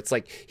well, where it's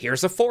like,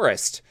 here's a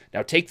forest.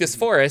 Now take this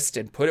forest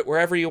and put it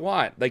wherever you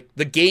want. Like,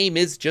 the game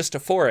is just a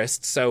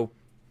forest, so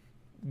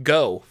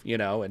go,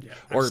 and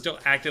I'm still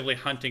actively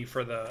hunting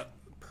for the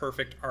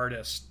perfect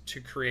artist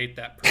to create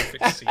that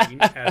perfect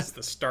scene as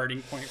the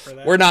starting point for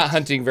that. We're not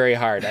hunting very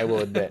hard, I will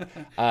admit.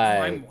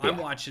 I'm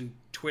watching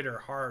Twitter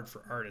hard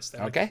for artists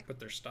that put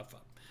their stuff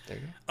up. There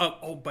you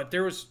go. But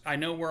I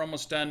know we're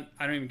almost done.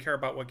 I don't even care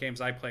about what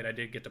games I played. I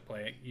did get to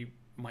play it. You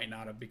might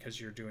not have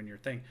because you're doing your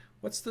thing.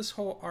 What's this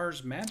whole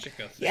Ars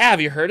Magica thing? Yeah, have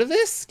you heard of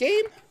this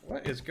game?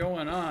 What is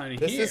going on here?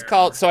 This is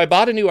called, so I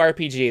bought a new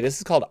RPG. This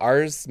is called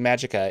Ars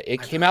Magica.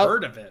 I've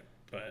heard of it,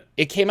 but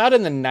it came out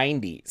in the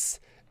 90s.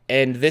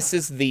 And this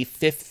is the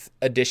 5th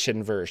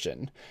edition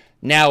version.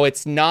 Now,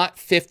 it's not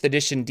 5th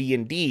edition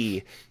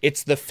D&D.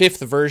 It's the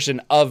 5th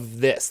version of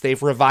this.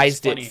 They've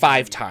revised it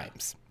 5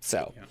 times.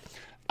 So,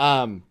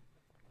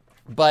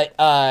 but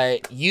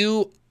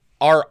you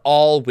are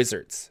all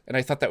wizards. And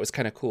I thought that was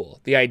kind of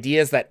cool. The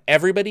idea is that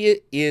everybody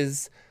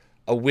is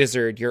a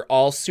wizard. You're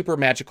all super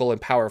magical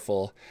and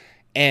powerful.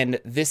 And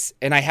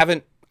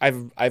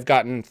I've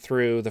gotten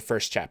through the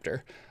first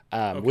chapter.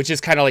 Which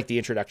is kind of like the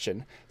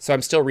introduction. So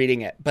I'm still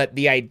reading it. But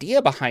the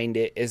idea behind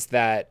it is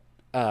that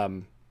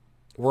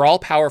we're all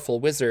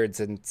powerful wizards,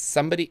 and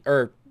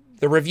the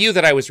review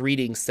that I was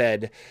reading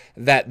said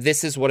that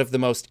this is one of the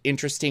most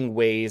interesting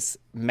ways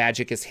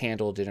magic is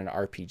handled in an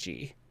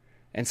RPG.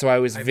 And so I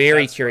was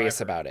very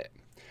curious about it.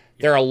 Yeah.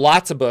 There are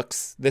lots of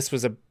books. This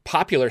was a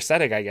popular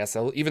setting, I guess,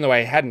 even though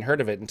I hadn't heard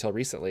of it until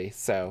recently.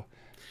 So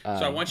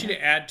I want you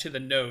to add to the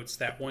notes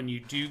that when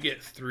you do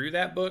get through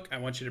that book, I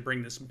want you to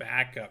bring this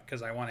back up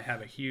because I want to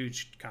have a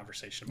huge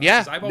conversation about it.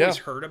 Because I've always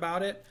heard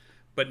about it,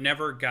 but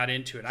never got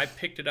into it. I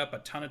picked it up a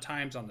ton of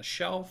times on the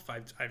shelf.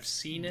 I've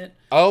seen it,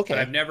 but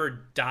I've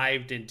never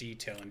dived in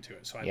detail into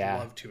it. So I'd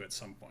love to at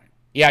some point.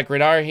 Yeah,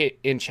 Grinar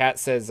in chat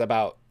says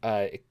about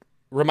it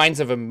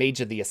reminds of a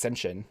Mage of the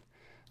Ascension.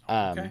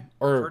 I've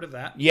heard of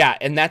that. Yeah,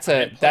 and that's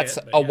a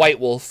White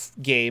Wolf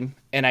game,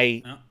 and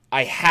I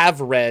have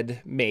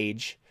read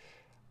Mage.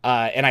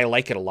 And I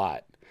like it a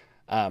lot.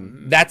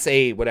 That's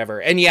a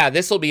whatever. And yeah,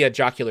 this will be a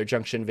Jocular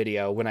Junction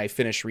video when I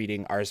finish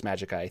reading Ars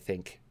Magica, I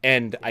think.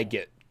 And I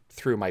get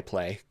through my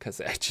play because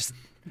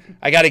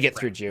I got to get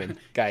through June,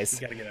 guys.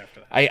 You got to get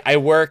after that. I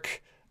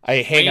work, I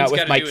hang out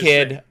with my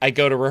kid, I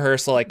go to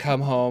rehearsal, I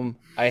come home,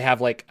 I have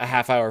like a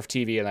half hour of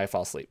TV and I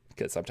fall asleep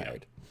because I'm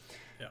tired.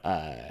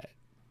 Yeah.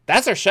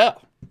 That's our show.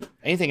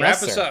 Anything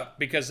else? Wrap us up,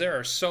 because there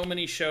are so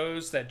many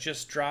shows that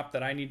just dropped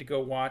that I need to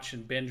go watch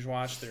and binge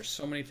watch. There's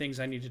so many things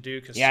I need to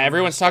do.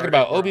 Everyone's talking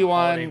about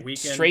Obi-Wan.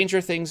 Stranger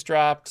Things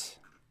dropped.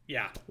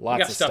 Yeah,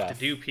 lots of stuff to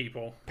do,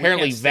 people.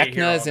 Apparently,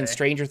 Vecna's in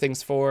Stranger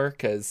Things 4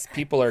 because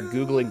people are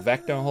Googling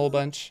Vecna a whole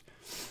bunch.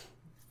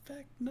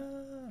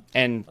 Vecna.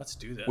 And let's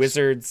do this.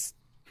 Wizards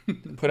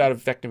put out a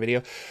Vecna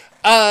video.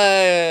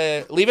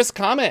 Leave us a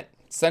comment.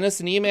 Send us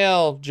an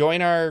email,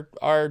 join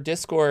our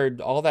Discord,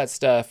 all that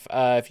stuff.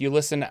 If you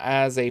listen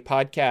as a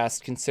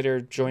podcast,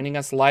 consider joining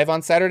us live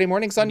on Saturday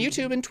mornings on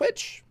YouTube and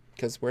Twitch,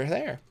 because we're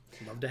there.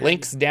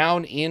 Links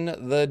down in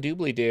the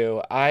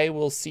doobly-doo. I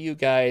will see you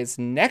guys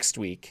next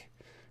week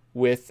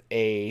with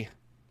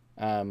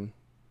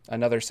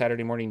another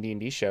Saturday morning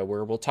D&D show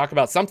where we'll talk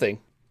about something.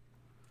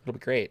 It'll be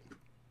great.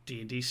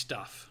 D&D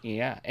stuff.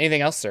 Yeah.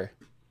 Anything else, sir?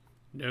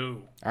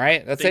 No. All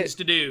right, that's it. Things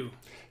to do.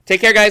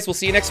 Take care, guys. We'll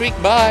see you next week.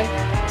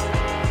 Bye.